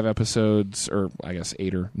 or 5 episodes, or I guess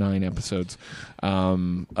 8 or 9 episodes,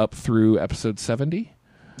 up through episode 70.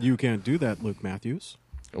 You can't do that, Luke Matthews.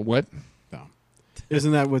 What? No.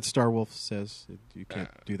 Isn't that what Star Wolf says? You can't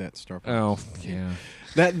do that, Star Fox. Oh, yeah.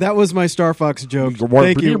 That was my Star Fox joke.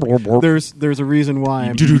 Thank you. There's a reason why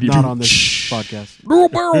I'm not on this podcast.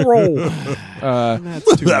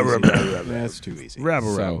 That's too easy.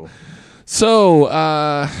 So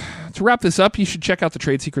to wrap this up, you should check out the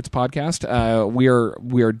Trade Secrets podcast. We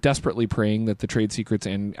are desperately praying that the Trade Secrets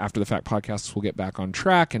and After the Fact podcasts will get back on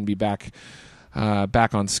track and be back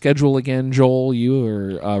on schedule again. Joel, you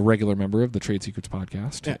are a regular member of the Trade Secrets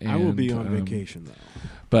podcast. Yeah, I will be on vacation, though.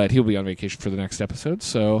 But he'll be on vacation for the next episode.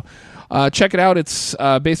 So check it out. It's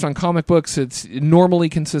based on comic books. It normally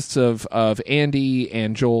consists of Andy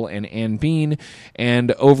and Joel and Ann Bean.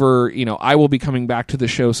 And I will be coming back to the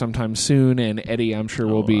show sometime soon. And Eddie, I'm sure,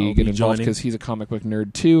 will be getting involved because he's a comic book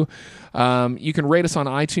nerd, too. You can rate us on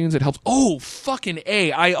iTunes. It helps. Oh, fucking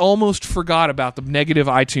A. I almost forgot about the negative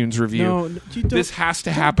iTunes review. No, this has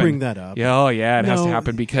to happen. Bring that up. Yeah, it has to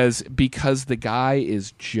happen because the guy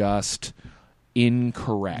is just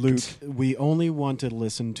incorrect. Luke, we only want to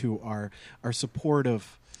listen to our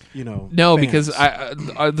supportive, No, fans. because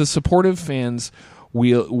the supportive fans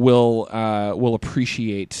will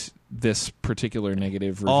appreciate this particular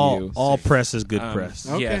negative review. All press is good press.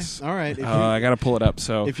 Okay. Yes. All right. I got to pull it up.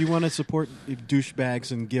 So if you want to support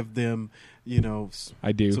douchebags and give them,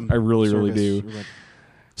 I do. some I really service, do.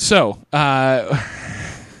 So,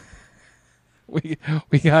 we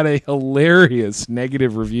got a hilarious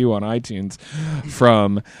negative review on iTunes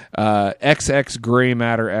from XX Gray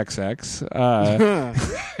Matter XX.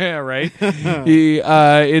 Yeah, right.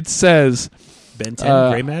 It says Ben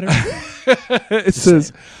 10 Gray Matter. it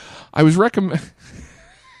says I was recommend.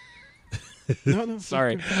 No.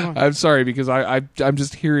 Sorry, I'm sorry because I'm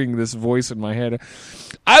just hearing this voice in my head.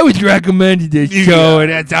 I was recommended this show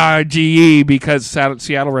at SRGE because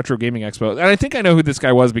Seattle Retro Gaming Expo, and I think I know who this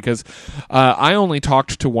guy was because I only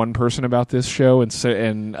talked to one person about this show and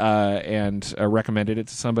recommended it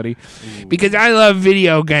to somebody because I love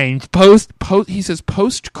video games. He says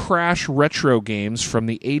post crash retro games from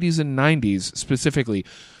the 80s and 90s specifically.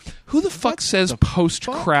 Who the fuck says post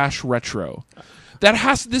crash retro?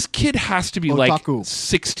 This kid has to be Otaku. like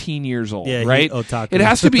 16 years old, Yeah, right? otaku. It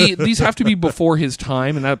has to be. These have to be before his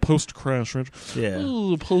time, and that post crash retro. Yeah.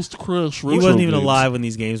 Post crash retro. He wasn't even games. alive when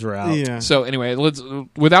these games were out. Yeah. So anyway,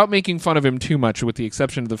 without making fun of him too much, with the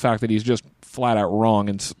exception of the fact that he's just flat out wrong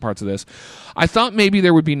in parts of this, I thought maybe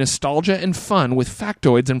there would be nostalgia and fun with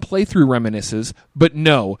factoids and playthrough reminiscences, but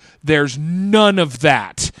no, there's none of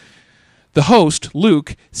that. The host,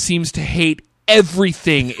 Luke, seems to hate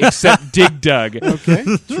everything except Dig Dug. Okay,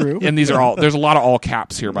 true. And there's a lot of all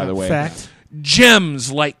caps here, by the way. Fact. Gems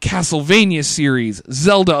like Castlevania series,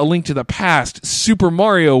 Zelda A Link to the Past, Super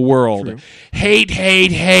Mario World. True.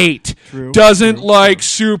 Hate. True. Doesn't True. like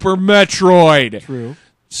Super Metroid. True.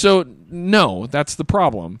 So, no, that's the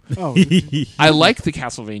problem. Oh, I like the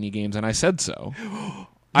Castlevania games, and I said so.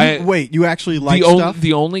 wait, you actually like stuff?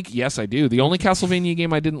 Yes, I do. The only Castlevania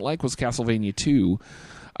game I didn't like was Castlevania 2.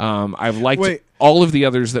 I've liked all of the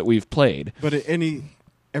others that we've played. But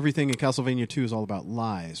everything in Castlevania 2 is all about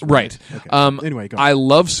lies, Right. Okay. Anyway, go. I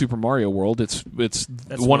love Super Mario World. It's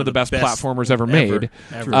one of the best platformers ever made.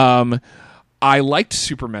 Ever. I liked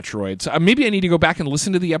Super Metroid. So maybe I need to go back and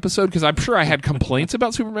listen to the episode because I'm sure I had complaints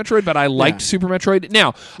about Super Metroid, but I liked Super Metroid.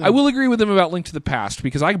 Now, I will agree with him about Link to the Past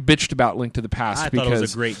because I bitched about Link to the Past I because thought it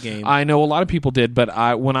was a great game. I know a lot of people did,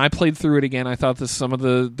 but when I played through it again, I thought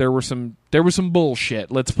there was some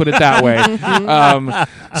bullshit. Let's put it that way.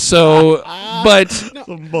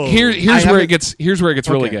 Here's where it gets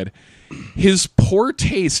really good. His poor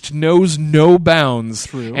taste knows no bounds.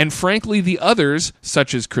 True. And frankly, the others,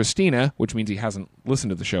 such as Christina, which means he hasn't listened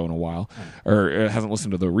to the show in a while, or hasn't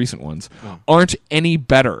listened to the recent ones, aren't any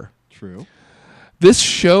better. True. This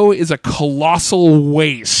show is a colossal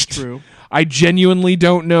waste. True. I genuinely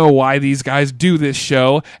don't know why these guys do this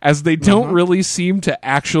show, as they don't really seem to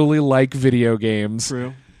actually like video games.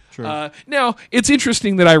 True. Now, it's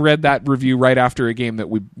interesting that I read that review right after a game that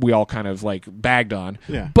we all kind of like bagged on.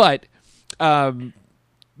 Yeah. But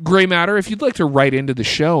Gray Matter, if you'd like to write into the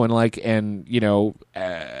show and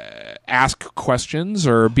ask questions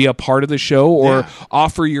or be a part of the show or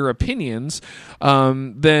offer your opinions,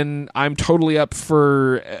 then I'm totally up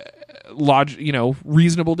for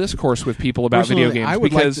reasonable discourse with people about Personally, video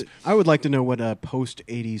games I would like to know what a post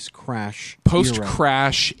 80s crash post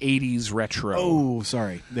crash 80s retro. Oh,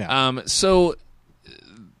 sorry. Yeah. So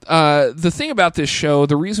the thing about this show,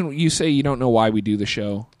 the reason you say you don't know why we do the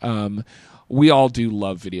show, we all do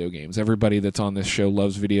love video games. Everybody that's on this show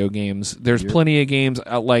loves video games. There's plenty of games.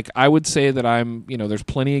 Like I would say that there's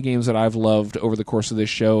plenty of games that I've loved over the course of this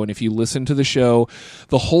show. And if you listen to the show,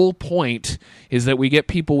 the whole point is that we get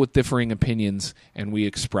people with differing opinions and we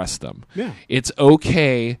express them. Yeah. It's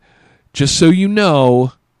okay, just so you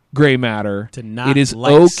know, Gray Matter, To not it is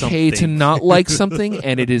like okay to something. not like something,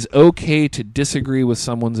 and it is okay to disagree with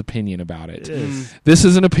someone's opinion about it. is. This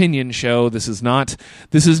is an opinion show. This is not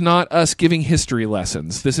us giving history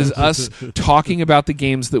lessons. This is us talking about the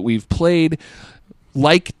games that we've played,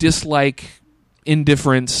 like, dislike,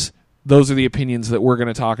 indifference. Those are the opinions that we're going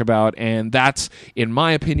to talk about, and that's, in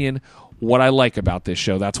my opinion, what I like about this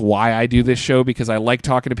show. That's why I do this show, because I like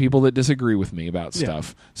talking to people that disagree with me about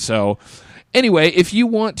stuff. So anyway, if you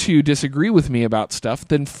want to disagree with me about stuff,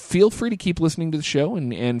 then feel free to keep listening to the show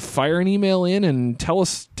and fire an email in and tell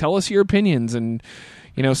us your opinions and,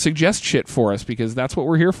 suggest shit for us, because that's what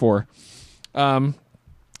we're here for.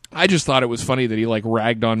 I just thought it was funny that he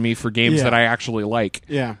ragged on me for games that I actually like.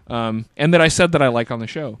 Yeah. And that I said that I like on the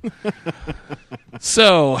show.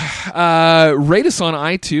 So, rate us on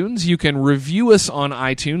iTunes. You can review us on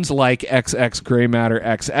iTunes like XX Gray Matter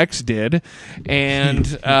XX did, and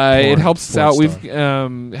it helps us out. We've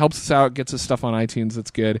helps us out, gets us stuff on iTunes.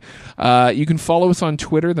 That's good. You can follow us on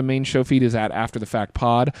Twitter. The main show feed is at After the Fact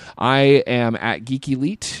Pod. I am at Geek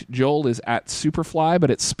Elite. Joel is at Superfly,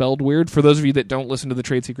 but it's spelled weird. For those of you that don't listen to the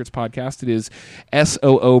Trade Secrets podcast, it is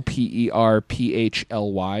SOOPERPHLY,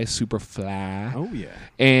 Superfly. Oh, yeah.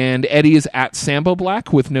 And Eddie is at Sambo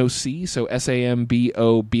Black with no C, so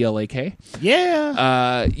SAMBOBLAK.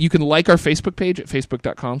 Yeah. You can like our Facebook page at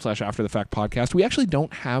facebook.com/AfterTheFactPodcast. We actually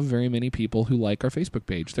don't have very many people who like our Facebook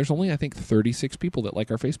page. There's only, I think, 36 people that like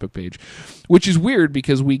our Facebook page, which is weird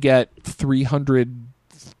because we get 300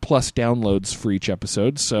 plus downloads for each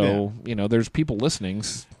episode. So, there's people listening.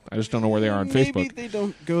 I just don't know where they are on Facebook. Maybe they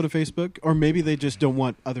don't go to Facebook, or maybe they just don't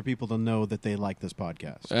want other people to know that they like this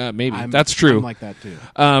podcast. Maybe. That's true. I'm like that, too.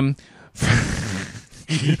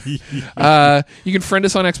 You can friend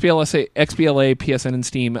us on XBLA, PSN, and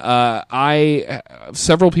Steam.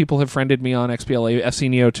 Several people have friended me on XBLA. FC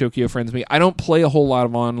Neo Tokyo friends me. I don't play a whole lot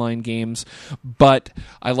of online games, but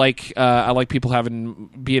I like people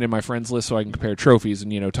being in my friends list so I can compare trophies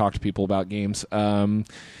and talk to people about games.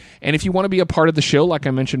 And if you want to be a part of the show, like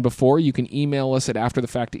I mentioned before, you can email us at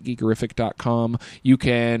afterthefact@geekerific.com. You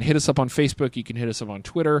can hit us up on Facebook. You can hit us up on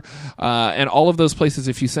Twitter. And all of those places,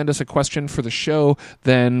 if you send us a question for the show,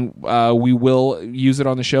 then we will use it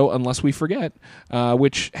on the show unless we forget,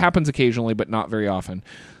 which happens occasionally, but not very often.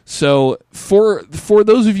 So for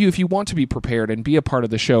those of you, if you want to be prepared and be a part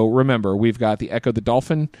of the show, remember, we've got the Echo the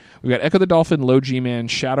Dolphin. We've got Echo the Dolphin, Low G-Man,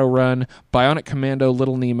 Shadowrun, Bionic Commando,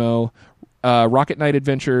 Little Nemo, Rocket Knight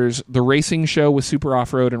Adventures, the racing show with Super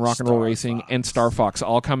Off-Road and Rock and Roll Racing, and Star Fox,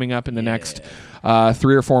 all coming up in the next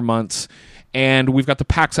 3 or 4 months. And we've got the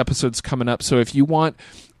PAX episodes coming up. So if you want,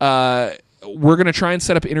 we're going to try and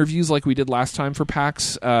set up interviews like we did last time for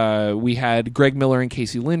PAX. We had Greg Miller and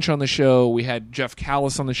Casey Lynch on the show. We had Jeff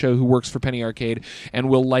Callis on the show, who works for Penny Arcade, and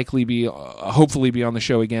will likely be, hopefully be on the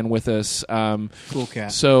show again with us. Cool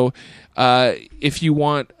cat. So if you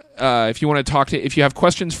want to talk to, if you have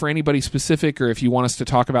questions for anybody specific, or if you want us to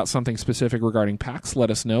talk about something specific regarding PAX, let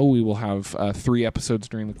us know. We will have 3 episodes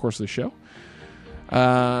during the course of the show.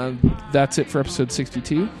 That's it for episode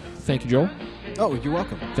 62. Thank you, Joel. Oh, you're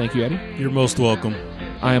welcome. Thank you, Eddie. You're most welcome.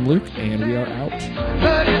 I am Luke, and we are out.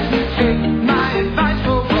 But it's